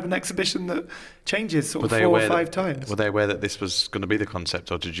actually have an exhibition that changes sort of 4 or 5 times. Were they aware that this was going to be the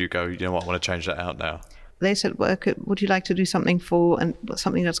concept, or did you go, you know what, I want to change that out now? They said, well, would you like to do something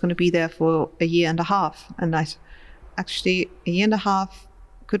something that's going to be there for a year and a half? And I actually, a year and a half,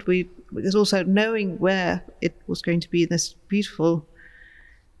 because also knowing where it was going to be, this beautiful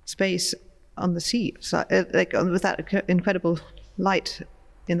space on the sea, so with that incredible light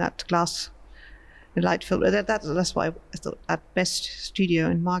in that glass light filter, that's why I thought at best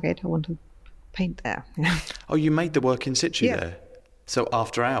studio in Margate, I want to paint there. Oh, you made the work in situ yeah. there? So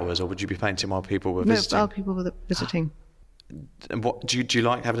after hours, or would you be painting while people were visiting? No, while people were visiting. And what do you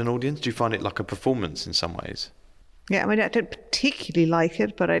like having an audience? Do you find it like a performance in some ways? Yeah, I mean, I don't particularly like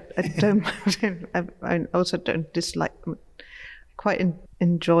it, but I don't. I also don't dislike. Quite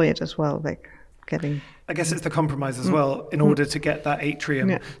enjoy it as well, getting. I guess it's the compromise as well, in order to get that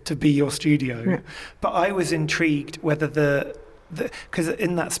atrium to be your studio. Yeah. But I was intrigued whether because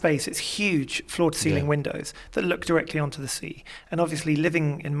in that space it's huge floor-to-ceiling windows that look directly onto the sea, and obviously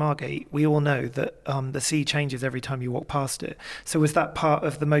living in Margate, we all know that the sea changes every time you walk past it. So was that part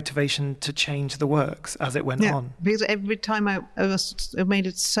of the motivation to change the works as it went on? Because every time I made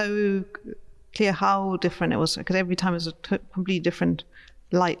it so clear how different it was, because every time it was a completely different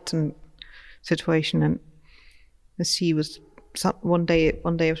light and situation, and the sea was... One day I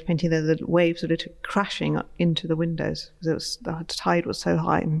was painting there, the waves sort of took crashing into the windows because the tide was so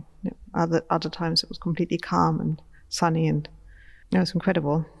high, and other times it was completely calm and sunny, and it was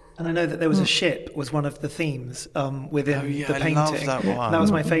incredible. And I know that there was a ship was one of the themes within the painting. I love that one. That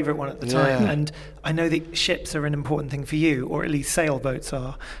was my favourite one at the time. And I know that ships are an important thing for you, or at least sailboats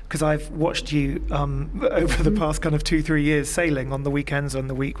are, because I've watched you over the past kind of 2-3 years sailing on the weekends, on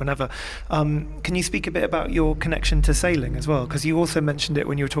the week, whenever. Can you speak a bit about your connection to sailing as well? Because you also mentioned it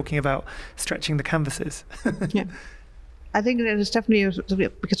when you were talking about stretching the canvases. Yeah. I think it was definitely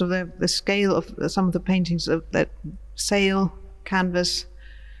because of the scale of some of the paintings that sail, canvas,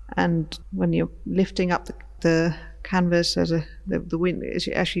 and when you're lifting up the canvas, there's the wind.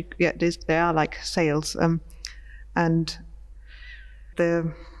 Actually, they are like sails, and there's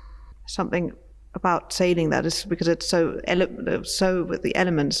something about sailing that is because it's so with the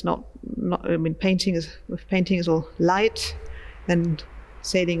elements. Not. I mean, painting is all light, and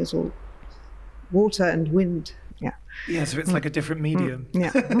sailing is all water and wind. Yeah. Yeah. So it's like a different medium.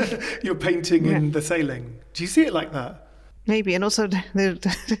 Yeah. You're painting in the sailing. Do you see it like that? Maybe, and also,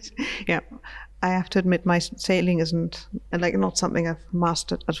 yeah, I have to admit my sailing isn't not something I've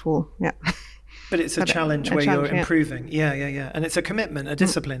mastered at all. Yeah, but it's a challenge where you're improving. Yeah, and it's a commitment, a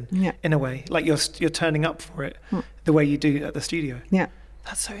discipline, in a way. Like you're turning up for it, the way you do at the studio. Yeah.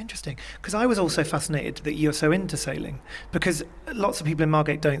 That's so interesting, because I was also fascinated that you're so into sailing, because lots of people in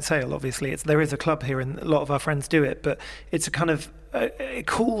Margate don't sail, obviously. There is a club here and a lot of our friends do it, but it's a kind of, it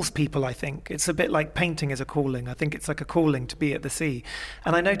calls people, I think. It's a bit like painting is a calling. I think it's like a calling to be at the sea.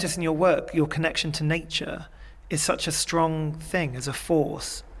 And I notice in your work, your connection to nature is such a strong thing as a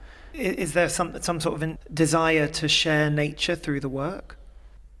force. Is there some sort of desire to share nature through the work?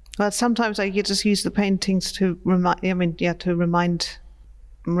 Well, sometimes I just use the paintings to remind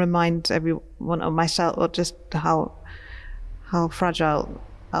everyone of myself, or just how fragile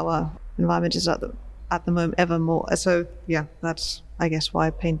our environment is at the moment, ever more. So yeah, that's I guess why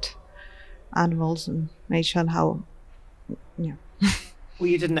I paint animals and nature, and how Well,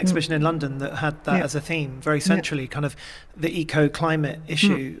 you did an exhibition in London that had that as a theme, very centrally, kind of the eco-climate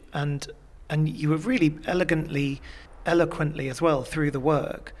issue, and you were really eloquently as well through the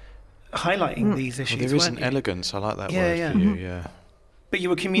work highlighting these issues. Well, there is an elegance. I like that word for you. Yeah. But you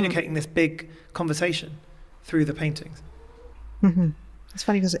were communicating this big conversation through the paintings. Mm-hmm. It's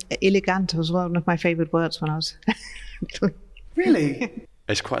funny because elegante was one of my favourite words when I was... Really?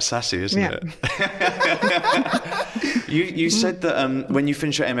 It's quite sassy, isn't it? You said that when you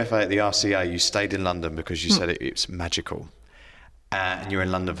finished your MFA at the RCA, you stayed in London because you said it's magical. And you were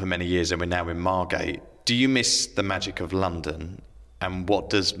in London for many years, and we're now in Margate. Do you miss the magic of London? And what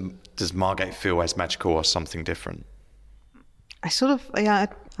does Margate feel as magical or something different? I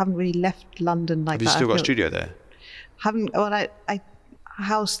haven't really left London like that. Have you still got a studio there? A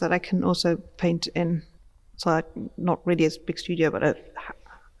house that I can also paint in. So not really a big studio, but a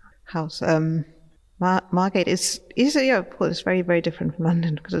house. Margate is of course very, very different from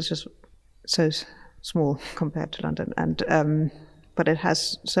London because it's just so small compared to London, and but it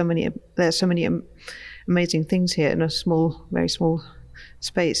has there's so many amazing things here in a very small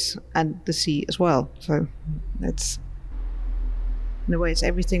space, and the sea as well. So it's in a way it's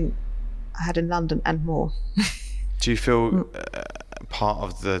everything I had in London and more. Do you feel you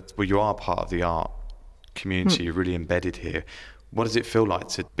are part of the art community, you're really embedded here? What does it feel like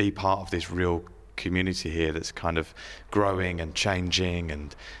to be part of this real community here that's kind of growing and changing,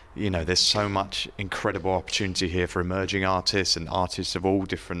 and there's so much incredible opportunity here for emerging artists and artists of all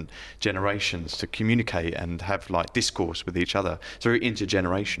different generations to communicate and have like discourse with each other. It's very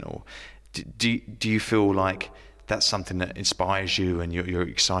intergenerational. Do you feel like that's something that inspires you and you're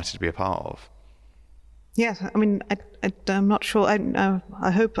excited to be a part of? Yes, I mean, I'm not sure.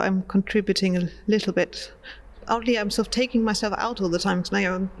 I hope I'm contributing a little bit. Oddly, I'm sort of taking myself out all the time because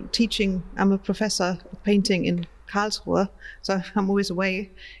now I'm teaching. I'm a professor of painting in Karlsruhe, so I'm always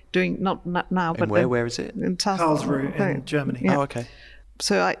away doing not now. But where is it? In Karlsruhe in Germany. Yeah. Oh, okay.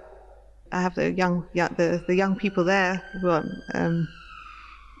 So I have the young people there who are.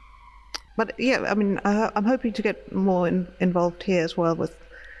 But yeah, I mean, I'm hoping to get more involved here as well with.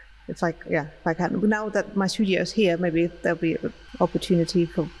 It's like, if I can. Now that my studio is here, maybe there'll be an opportunity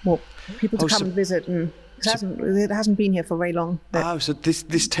for more people to come and visit. And it hasn't been here for very long. So this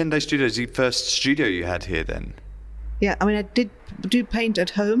 10-day studio is the first studio you had here then? Yeah, I mean, I do paint at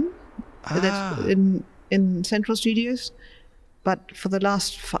home in Central Studios, but for the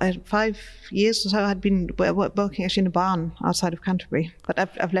last 5 years or so, I had been working actually in a barn outside of Canterbury. But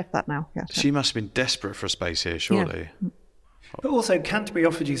I've left that now. Yeah. So you must have been desperate for a space here, surely. Yeah. But also Canterbury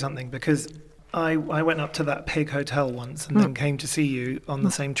offered you something, because I went up to that Pig Hotel once and then came to see you on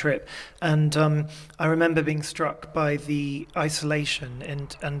the same trip. And I remember being struck by the isolation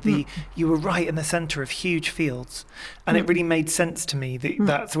and you were right in the centre of huge fields. And it really made sense to me that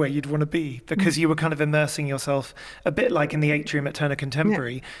that's where you'd want to be, because you were kind of immersing yourself a bit like in the atrium at Turner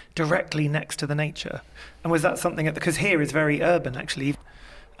Contemporary, directly next to the nature. And was that something, because here is very urban actually.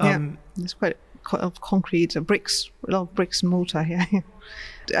 It's quite of concrete, a lot of bricks and mortar here.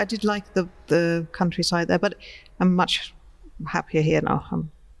 I did like the countryside there, but I'm much happier here now.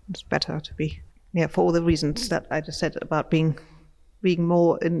 It's better to be, for all the reasons that I just said about being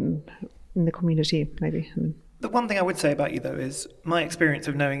more in the community, maybe. The one thing I would say about you, though, is my experience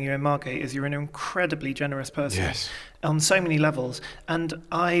of knowing you in Margate is you're an incredibly generous person. Yes. On so many levels. And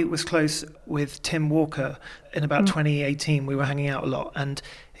I was close with Tim Walker in about 2018. We were hanging out a lot, and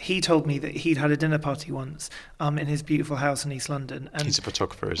he told me that he'd had a dinner party once in his beautiful house in East London. And he's a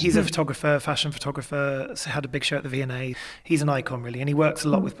photographer, isn't he? He's a photographer, fashion photographer, had a big show at the V&A. He's an icon, really, and he works a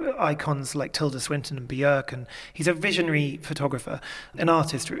lot with icons like Tilda Swinton and Björk, and he's a visionary photographer, an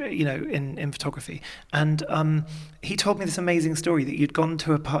artist, in photography. And he told me this amazing story that you'd gone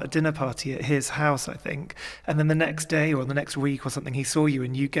to a dinner party at his house, I think, and then the next day or the next week or something, he saw you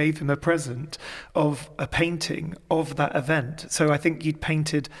and you gave him a present of a painting of that event. So I think you'd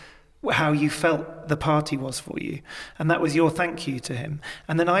painted how you felt the party was for you, and that was your thank you to him.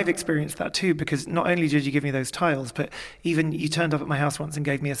 And then I've experienced that too, because not only did you give me those tiles, but even you turned up at my house once and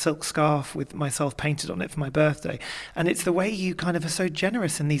gave me a silk scarf with myself painted on it for my birthday. And it's the way you kind of are so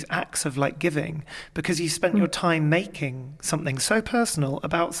generous in these acts of like giving, because you spent your time making something so personal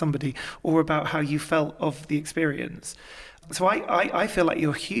about somebody or about how you felt of the experience. So I feel like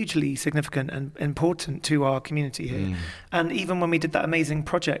you're hugely significant and important to our community here. And even when we did that amazing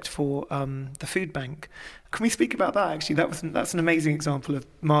project for the food bank, can we speak about that actually? That's an amazing example of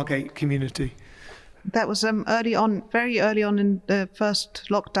Margate community. That was very early on in the first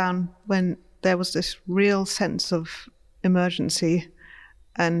lockdown, when there was this real sense of emergency.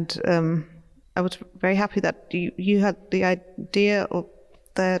 And I was very happy that you had the idea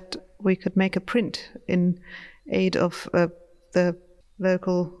that we could make a print in aid of the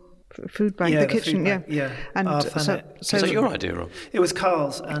local food bank, the kitchen, And so is that your idea, Rob? It was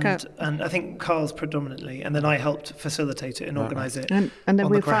Carl's, and I think Carl's predominantly, and then I helped facilitate it and organise it. And then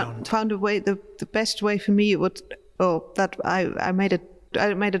on we the ground. found a way. The best way for me that I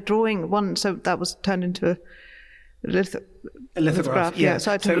made a drawing one, so that was turned into a lithograph. Yeah.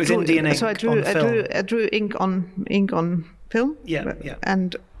 So it was Indian ink. So I drew ink on film. Yeah.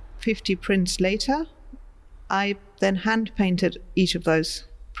 And 50 prints later, I then hand painted each of those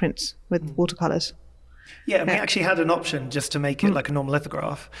prints with watercolors. Yeah, and we actually had an option just to make it like a normal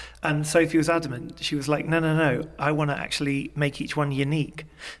lithograph. And Sophie was adamant. She was like, no, I want to actually make each one unique.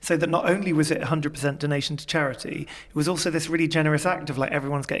 So that not only was it 100% donation to charity, it was also this really generous act of like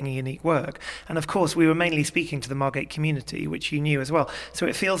everyone's getting a unique work. And of course, we were mainly speaking to the Margate community, which you knew as well. So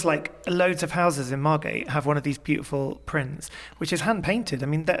it feels like loads of houses in Margate have one of these beautiful prints, which is hand painted. I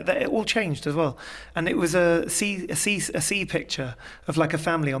mean, it all changed as well. And it was a sea picture of like a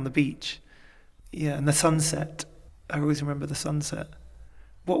family on the beach. Yeah, and the sunset. I always remember the sunset.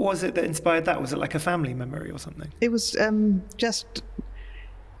 What was it that inspired that? Was it like a family memory or something? It was just...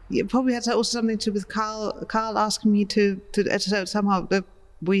 It probably had also something to do with Carl asking me to so somehow...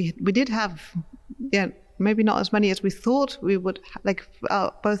 We did have, maybe not as many as we thought we would, like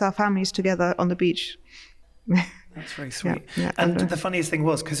both our families together on the beach. That's very sweet. Yeah, and the funniest thing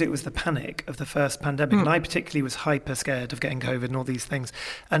was, because it was the panic of the first pandemic, and I particularly was hyper scared of getting COVID and all these things.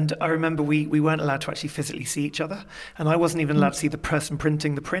 And I remember we weren't allowed to actually physically see each other, and I wasn't even allowed to see the person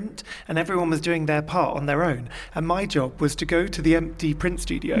printing the print, and everyone was doing their part on their own. And my job was to go to the empty print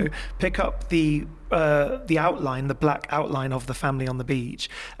studio, pick up the outline, the black outline of the family on the beach,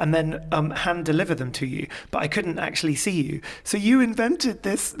 and then hand deliver them to you. But I couldn't actually see you. So you invented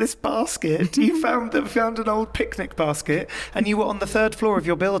this basket. You found an old picnic basket, and you were on the third floor of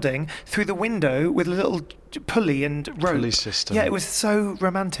your building through the window with a little pulley and rope. Pulley system. Yeah, it was so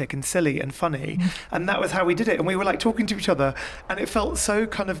romantic and silly and funny, and that was how we did it. And we were like talking to each other, and it felt so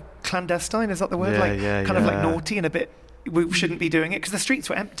kind of clandestine. Is that the word? Kind of like naughty and a bit. We shouldn't be doing it because the streets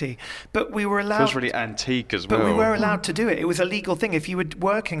were empty, but we were allowed. It feels really antique as well. But we were allowed to do it. It was a legal thing. If you were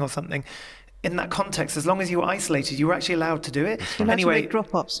working or something in that context, as long as you were isolated, you were actually allowed to do it. Anyway, to make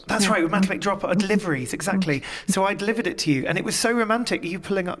drop-offs. That's right. We were meant to make deliveries, exactly. So I delivered it to you, and it was so romantic. You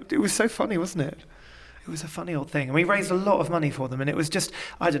pulling up. It was so funny, wasn't it? It was a funny old thing. And we raised a lot of money for them. And it was just,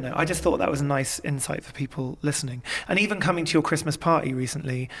 I don't know, I just thought that was a nice insight for people listening. And even coming to your Christmas party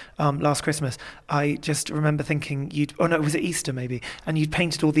recently, last Christmas, I just remember thinking was it Easter maybe? And you'd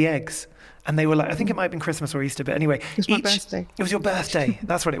painted all the eggs. And they were like, I think it might have been Christmas or Easter, but anyway. It was my birthday. It was your birthday.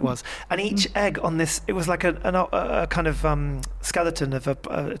 That's what it was. And each egg on this, it was like a kind of skeleton of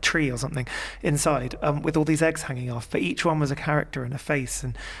a tree or something inside with all these eggs hanging off. But each one was a character and a face.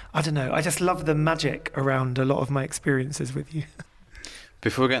 And I don't know, I just love the magic around a lot of my experiences with you.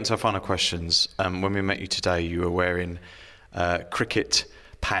 Before we get into our final questions, when we met you today, you were wearing cricket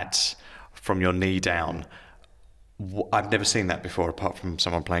pads from your knee down. I've never seen that before, apart from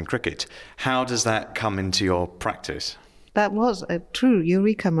someone playing cricket. How does that come into your practice? That was a true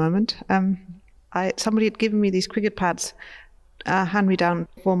eureka moment. Somebody had given me these cricket pads, hand-me-down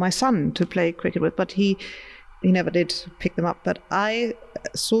for my son to play cricket with, but he never did pick them up. But I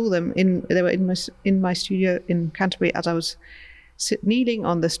saw them they were in my studio in Canterbury as I was kneeling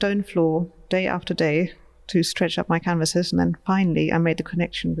on the stone floor day after day to stretch up my canvases, and then finally I made the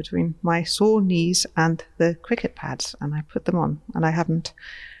connection between my sore knees and the cricket pads, and I put them on, and I haven't.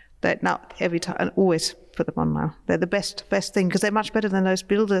 Now every time, and always put them on now. They're the best thing because they're much better than those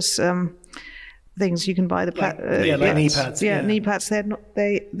builders things you can buy. Knee pads. Yeah, knee pads. They're not.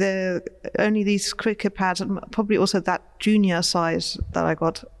 They're only these cricket pads, and probably also that junior size that I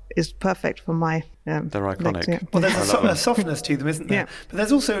got is perfect for my. They're iconic. legs, yeah. Well, there's a softness to them, isn't there? Yeah. But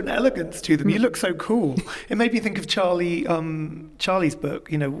there's also an elegance to them. You look so cool. It made me think of Charlie's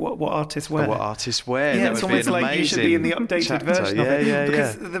book. You know what artists wear. What artists wear. Yeah, that it's would almost be an like you should be in the updated chapter. version of it. Yeah,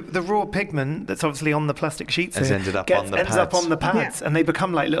 because the raw pigment that's obviously on the plastic sheets ends up on the pads, and they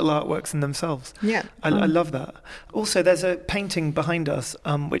become like little artworks in themselves. Yeah, I love that. Also, there's a painting behind us,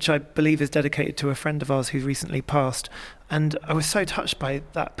 which I believe is dedicated to a friend of ours who's recently passed. And I was so touched by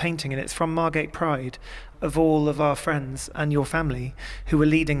that painting, and it's from Margate Pride, of all of our friends and your family who were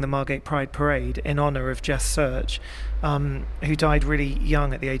leading the Margate Pride Parade in honour of Jess Search, who died really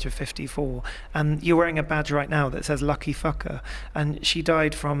young at the age of 54. And you're wearing a badge right now that says Lucky Fucker. And she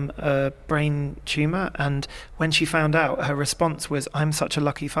died from a brain tumour. And when she found out, her response was, I'm such a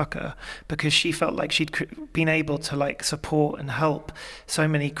lucky fucker, because she felt like she'd been able to like support and help so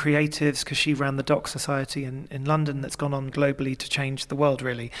many creatives, because she ran the Doc Society in London that's gone on globally to change the world,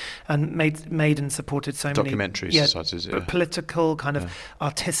 really, and made and supported so many documentary societies, political kind of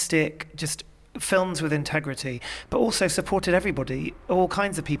artistic, just films with integrity, but also supported everybody, all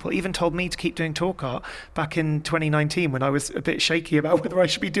kinds of people, even told me to keep doing talk art back in 2019 when I was a bit shaky about whether I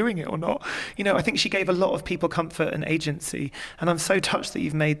should be doing it or not. You know, I think she gave a lot of people comfort and agency, and I'm so touched that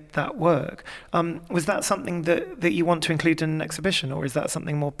you've made that work. Was that something that you want to include in an exhibition, or is that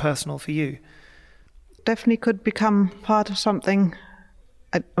something more personal for you? Definitely could become part of something.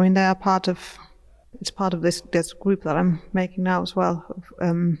 I mean, they are part of. It's part of this group that I'm making now as well.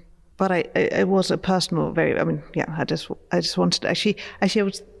 but it was a personal, very. I mean, yeah. I just wanted.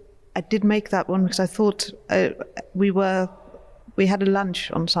 I did make that one because I thought we had a lunch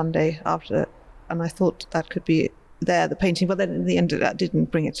on Sunday after, and I thought that could be there, the painting. But then in the end, I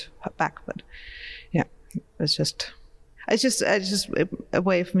didn't bring it back. But yeah, it's just a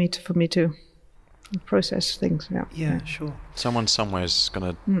way for me to process things. Yeah, sure. Someone somewhere is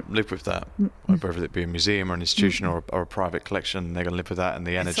going to live with that, whether it be a museum or an institution or a private collection. They're going to live with that, and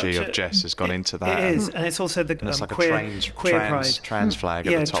the energy of Jess has gone into that. It is, and it's also the it's like queer pride. Trans flag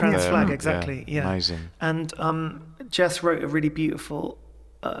at the top trans there. Flag, exactly. Yeah, amazing. And Jess wrote a really beautiful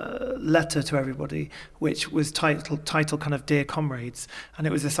letter to everybody, which was titled kind of Dear Comrades, and it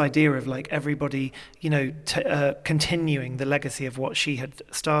was this idea of like everybody, continuing the legacy of what she had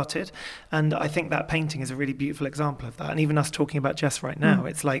started. And I think that painting is a really beautiful example of that. And even us talking about Jess right now,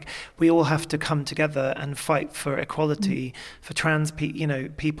 it's like we all have to come together and fight for equality, for trans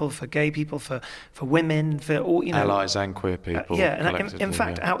people, for gay people, for women, for all allies and queer people. And in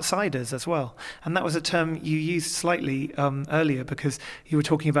fact outsiders as well. And that was a term you used slightly earlier, because you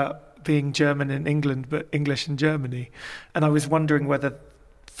were talking about being German in England but English in Germany, and I was wondering whether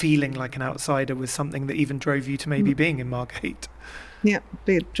feeling like an outsider was something that even drove you to maybe being in Margate. Yeah,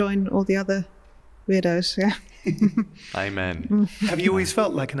 join all the other weirdos. Yeah. Amen. Have you always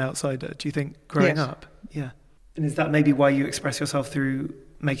felt like an outsider, do you think, growing up? Yeah. And is that maybe why you express yourself through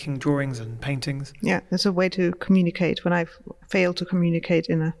making drawings and paintings? Yeah, it's a way to communicate when I fail to communicate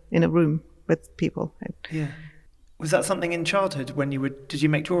in a room with people. Yeah. Was that something in childhood did you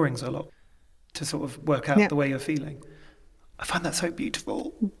make drawings a lot to sort of work out the way you're feeling? I find that so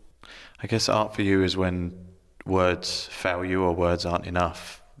beautiful. I guess art for you is when words fail you or words aren't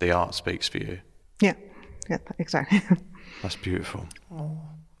enough. The art speaks for you. Yeah, exactly. That's beautiful. Oh,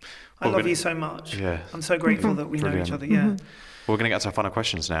 I love you so much. Yeah. I'm so grateful that we know each other. Yeah. Mm-hmm. We're going to get to our final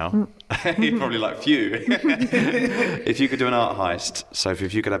questions now. You're probably like, phew. If you could do an art heist, Sophie,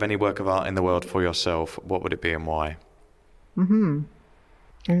 if you could have any work of art in the world for yourself, what would it be and why? I mean,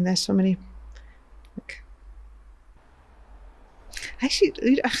 there's so many.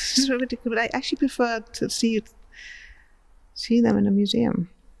 Actually, but I actually prefer to see them in a museum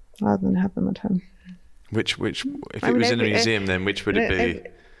rather than have them at home. If it was in a museum, then which would it be?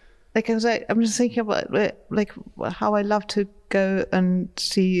 I'm just thinking about like how I love to go and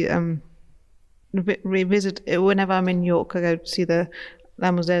see, revisit whenever I'm in New York. I go to see the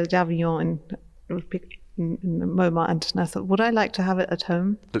La Musée d'Avignon in MoMA, and I thought, would I like to have it at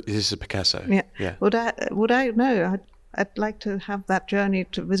home? This is a Picasso. Yeah. Would I? No. I'd like to have that journey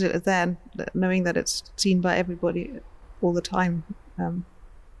to visit it there, knowing that it's seen by everybody all the time.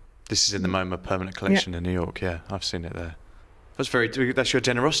 This is in the MoMA permanent collection in New York. Yeah, I've seen it there. That's your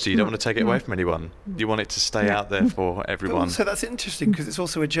generosity. You don't want to take it away from anyone. You want it to stay out there for everyone. So that's interesting, because it's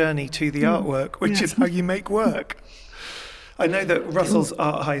also a journey to the artwork, which is how you make work. I know that Russell's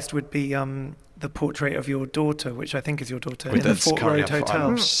art heist would be the portrait of your daughter, which I think is your daughter, in the Fort Road Hotel.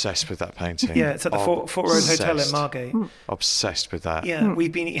 I'm obsessed with that painting. Yeah, it's at the Fort Road Hotel in Margate. Obsessed with that. Yeah,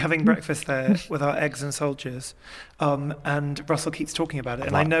 we've been having breakfast there with our eggs and soldiers, and Russell keeps talking about it,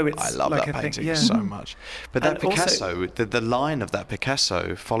 and I know it's I love like that a painting thing. so much. But that And Picasso, the line of that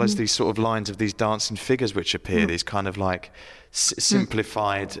Picasso follows these sort of lines of these dancing figures which appear, these kind of like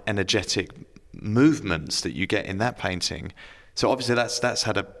simplified, energetic movements that you get in that painting. So obviously that's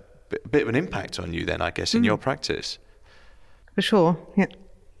had a bit of an impact on you then, I guess, in your practice. For sure, yeah.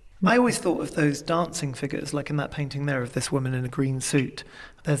 I always thought of those dancing figures, like in that painting there of this woman in a green suit.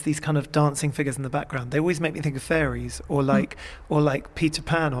 There's these kind of dancing figures in the background. They always make me think of fairies, or like Peter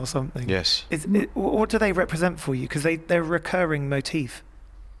Pan or something. Yes. What do they represent for you? Because they're a recurring motif.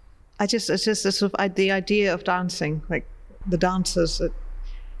 It's just sort of the idea of dancing, like the dancers.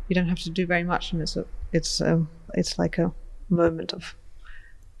 You don't have to do very much, and it's like a moment of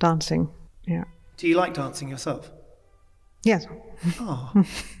dancing. Yeah. Do you like dancing yourself? Yes. Oh.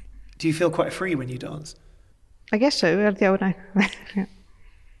 Do you feel quite free when you dance? I guess so. Yeah, when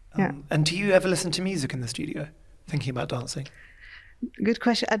yeah. And do you ever listen to music in the studio, thinking about dancing? Good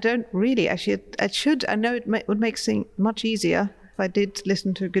question. I don't really. Actually, I should. I know it would make things much easier if I did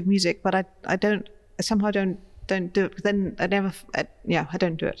listen to good music, but I don't. I somehow don't do it. Then I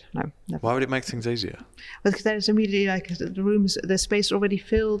don't do it. No. Never. Why would it make things easier? Because then it's immediately like the space already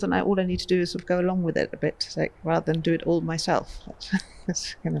filled, and all I need to do is sort of go along with it a bit, like, rather than do it all myself.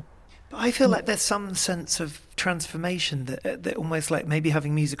 That's kind of. But I feel like there's some sense of transformation that almost like maybe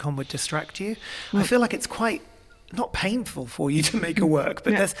having music on would distract you. I feel like it's quite not painful for you to make a work,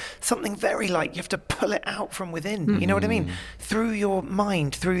 but there's something very like you have to pull it out from within. You know what I mean? Through your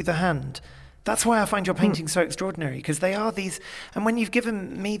mind, through the hand. That's why I find your paintings so extraordinary, because they are these, and when you've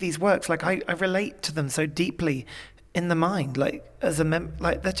given me these works, like I relate to them so deeply in the mind, like as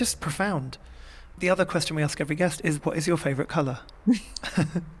like they're just profound. The other question we ask every guest is, what is your favourite colour?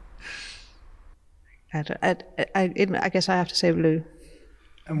 I guess I have to say blue.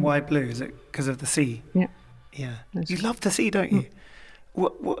 And why blue? Is it because of the sea? Yeah. Yeah. You love the sea, don't you?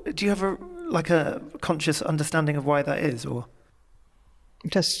 What do you have a conscious understanding of why that is, or?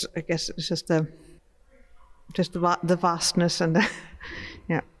 Just, I guess it's just the vastness and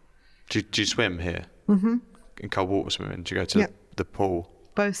yeah. Do you swim here? Mm-hmm. In cold water swimming? Do you go to the pool?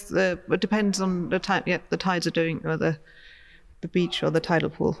 Both. It depends on the time. Yeah, the tides are doing, or the beach or the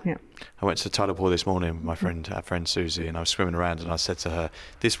tidal pool. Yeah. I went to the tidal pool this morning with our friend Susie, and I was swimming around, and I said to her,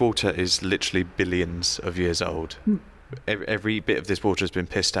 "This water is literally billions of years old. Every bit of this water has been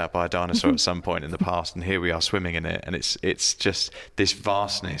pissed out by a dinosaur at some point in the past, and here we are swimming in it, and it's just this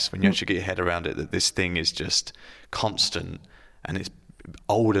vastness when you actually get your head around it, that this thing is just constant and it's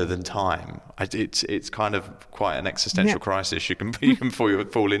older than time. It's kind of quite an existential crisis you can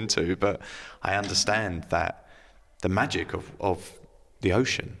fall into, but I understand that the magic of the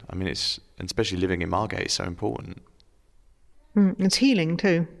ocean. I mean, it's, and especially living in Margate, is so important. It's healing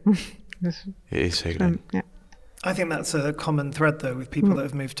too. It is healing. Yeah. I think that's a common thread, though, with people that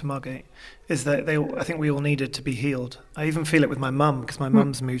have moved to Margate, is that I think we all needed to be healed. I even feel it with my mum, because my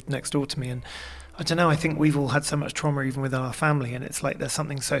mum's moved next door to me, and I don't know, I think we've all had so much trauma even within our family, and it's like there's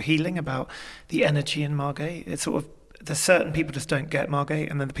something so healing about the energy in Margate. It's sort of, there's certain people just don't get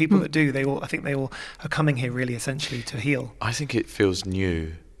Margate, and then the people that do, I think they all are coming here really essentially to heal. I think it feels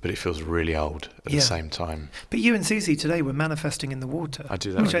new, but it feels really old at the same time. But you and Susie today were manifesting in the water. I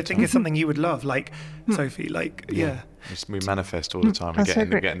do that, which I think is something you would love, like Sophie, like We manifest all the time. We get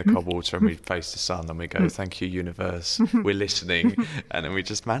in the cold water and we face the sun and we go, "Thank you, universe, we're listening," and then we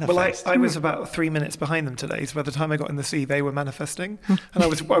just manifest. Well, I was about 3 minutes behind them today, so by the time I got in the sea, they were manifesting, and I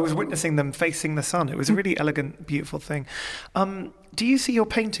was witnessing them facing the sun. It was a really elegant, beautiful thing. Do you see your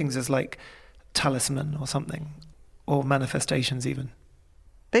paintings as like talisman or something, or manifestations even?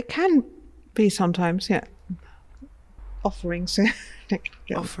 They can be sometimes, offerings.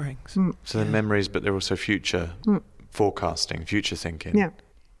 Offerings. So they're memories, but they're also future forecasting, future thinking. Yeah.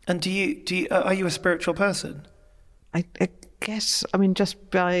 And do you are you a spiritual person? I guess, I mean,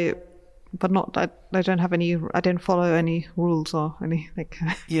 just by, but not. I don't have any. I don't follow any rules or any like.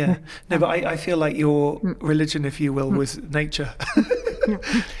 Yeah. No, but I feel like your religion, if you will, was nature.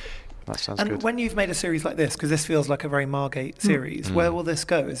 That sounds good. And when you've made a series like this, because this feels like a very Margate series, where will this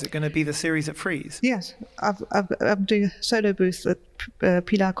go? Is it going to be the series at Frieze? Yes, I'm doing a solo booth at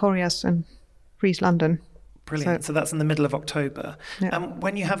Pilar Corias in Frieze, London. Brilliant. So that's in the middle of October. Yeah. And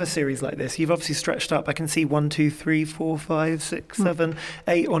when you have a series like this, you've obviously stretched up. I can see 1, 2, 3, 4, 5, 6, 7,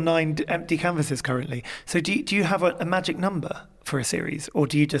 8 or 9 empty canvases currently. So do you have a magic number for a series, or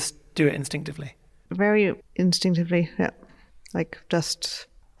do you just do it instinctively? Very instinctively, yeah. Like just...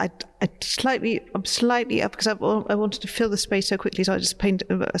 I'm slightly up because I wanted to fill the space so quickly, so I just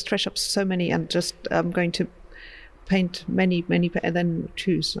stretch up so many, and just I'm going to paint many, and then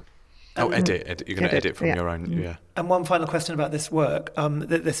choose. Edit. You're going to edit from your own, yeah. And one final question about this work,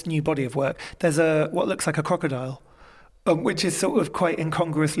 this new body of work. There's what looks like a crocodile, which is sort of quite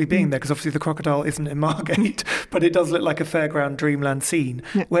incongruously being there, because obviously the crocodile isn't in Margate, but it does look like a fairground dreamland scene.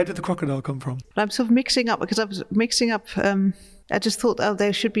 Yeah. Where did the crocodile come from? I'm sort of mixing up, because I was mixing up... I just thought,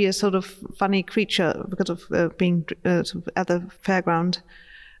 there should be a sort of funny creature because of being sort of at the fairground,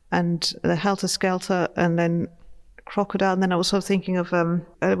 and the helter-skelter, and then crocodile. And then I was also thinking of,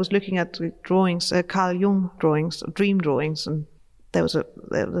 I was looking at drawings, Carl Jung drawings, dream drawings, and there's a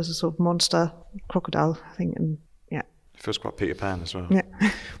sort of monster crocodile thing, and yeah. It feels quite Peter Pan as well. Yeah.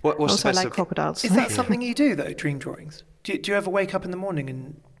 What's also, the best I like crocodiles. Is that something you do, though, dream drawings? Do you ever wake up in the morning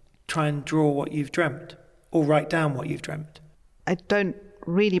and try and draw what you've dreamt, or write down what you've dreamt? I don't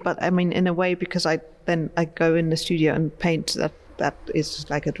really, but I mean, in a way, because I go in the studio and paint. That is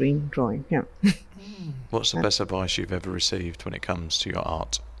like a dream drawing. Yeah. What's the best advice you've ever received when it comes to your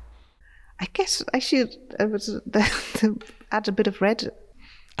art? I guess I should add a bit of red.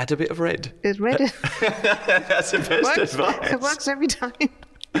 Add a bit of red. It's red. That's the best advice. It works every time.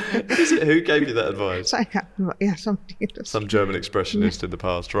 Is it? Who gave you that advice? Some German expressionist in the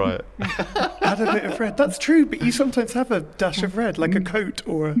past, right? Add a bit of red. That's true, but you sometimes have a dash of red, like a coat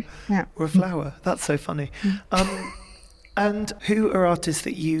or a flower. That's so funny. And who are artists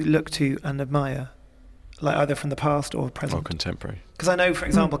that you look to and admire, like either from the past or present? Or contemporary. Because I know, for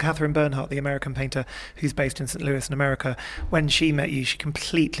example, Catherine Bernhardt, the American painter who's based in St. Louis in America, when she met you, she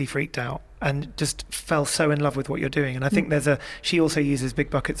completely freaked out and just fell so in love with what you're doing. And I think she also uses big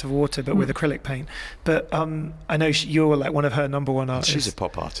buckets of water, but with acrylic paint. But I know you're like one of her number one artists. She's a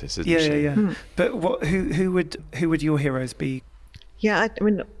pop artist, isn't she? Yeah. But who would your heroes be? Yeah, I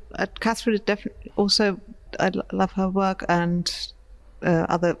mean, Catherine is definitely also. I love her work, and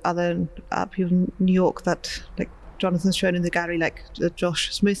other people in New York that like Jonathan's shown in the gallery, like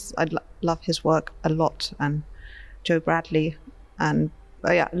Josh Smith. I love his work a lot, and Joe Bradley, and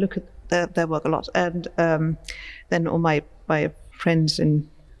look at their work a lot. And then all my friends in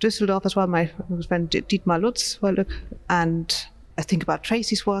Düsseldorf as well. My friend Dietmar Lutz, and I think about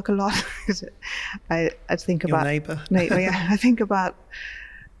Tracy's work a lot. I think your about neighbour. Yeah, I think about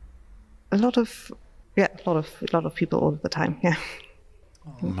a lot of people all the time. Yeah.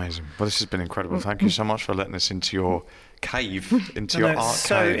 Amazing. Well, this has been incredible. Thank you so much for letting us into your cave, into your art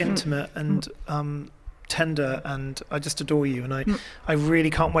so cave. So intimate and tender, and I just adore you. And I really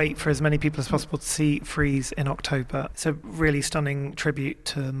can't wait for as many people as possible to see Freeze in October. It's a really stunning tribute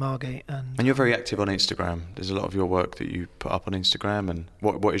to Margate. And you're very active on Instagram. There's a lot of your work that you put up on Instagram. And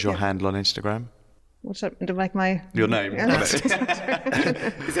what is your handle on Instagram? What's up? Like my your name? Is it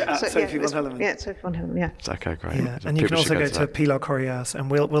at Sophie von Hellermann? Yeah, Sophie von Hellermann. Yeah. Okay, great. Yeah. And you can also go to Pilar Correas, and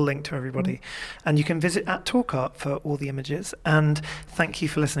we'll link to everybody. And you can visit at Talk Art for all the images. And thank you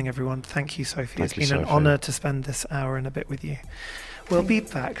for listening, everyone. Thank you, Sophie. It's been an honour to spend this hour and a bit with you. We'll be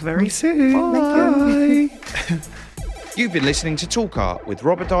back very soon. Bye. You've been listening to Talk Art with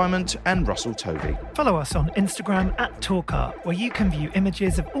Robert Diamond and Russell Tovey. Follow us on Instagram at Talk Art, where you can view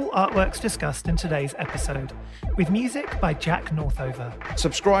images of all artworks discussed in today's episode, with music by Jack Northover.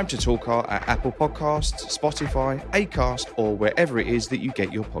 Subscribe to Talk Art at Apple Podcasts, Spotify, Acast, or wherever it is that you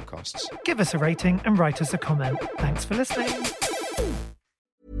get your podcasts. Give us a rating and write us a comment. Thanks for listening.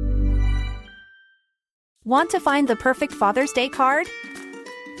 Want to find the perfect Father's Day card?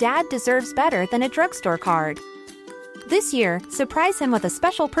 Dad deserves better than a drugstore card. This year, surprise him with a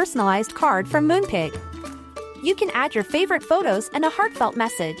special personalized card from Moonpig. You can add your favorite photos and a heartfelt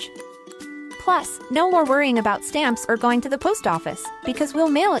message. Plus, no more worrying about stamps or going to the post office, because we'll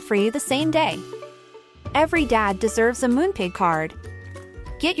mail it for you the same day. Every dad deserves a Moonpig card.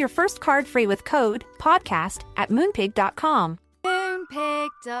 Get your first card free with code PODCAST at moonpig.com.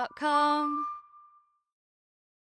 Moonpig.com